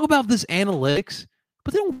 They talk about this analytics,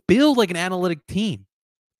 but they don't build like an analytic team.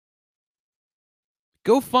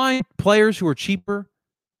 Go find players who are cheaper,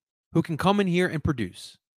 who can come in here and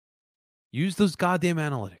produce. Use those goddamn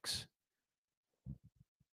analytics.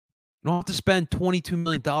 You don't have to spend $22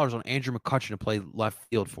 million on Andrew McCutchen to play left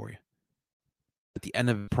field for you at the end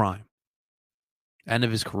of his prime. End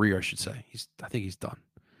of his career, I should say. I think he's done.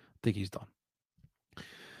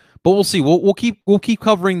 But we'll see. We'll keep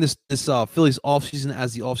covering this Phillies offseason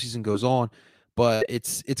as the offseason goes on. But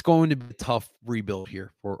it's going to be a tough rebuild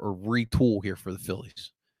here or retool here for the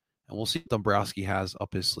Phillies. And we'll see what Dombrowski has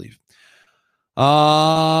up his sleeve.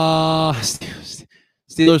 Steelers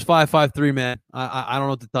 5-5-3, man. I don't know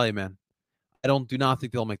what to tell you, man. I do not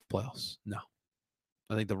think they'll make the playoffs. No.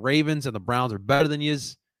 I think the Ravens and the Browns are better than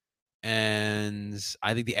yous. And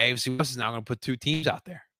I think the AFC West is now going to put two teams out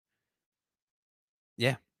there.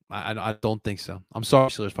 Yeah, I don't think so. I'm sorry,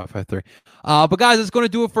 Steelers 5-5-3. But guys, that's going to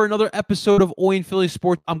do it for another episode of Oi and Philly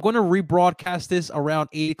Sports. I'm going to rebroadcast this around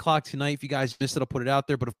 8 o'clock tonight. If you guys missed it, I'll put it out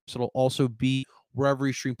there. But it'll also be wherever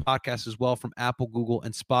you stream podcasts as well, from Apple, Google,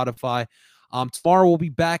 and Spotify. Tomorrow we'll be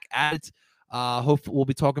back at it. Hopefully we'll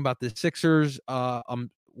be talking about the Sixers. We'll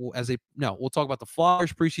talk about the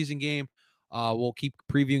Flyers preseason game. We'll keep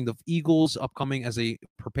previewing the Eagles upcoming as they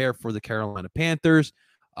prepare for the Carolina Panthers,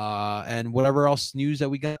 and whatever else news that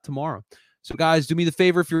we got tomorrow. So, guys, do me the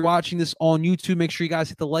favor, if you're watching this on YouTube, make sure you guys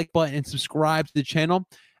hit the like button and subscribe to the channel.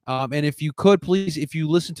 And if you could, please, if you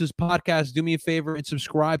listen to this podcast, do me a favor and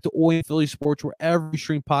subscribe to Oi and Philly Sports wherever you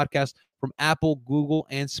stream podcasts from Apple, Google,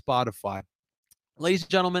 and Spotify. Ladies and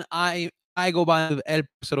gentlemen, I go by the El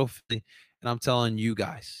Parcero Philly, and I'm telling you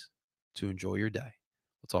guys to enjoy your day.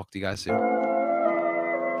 We'll talk to you guys soon.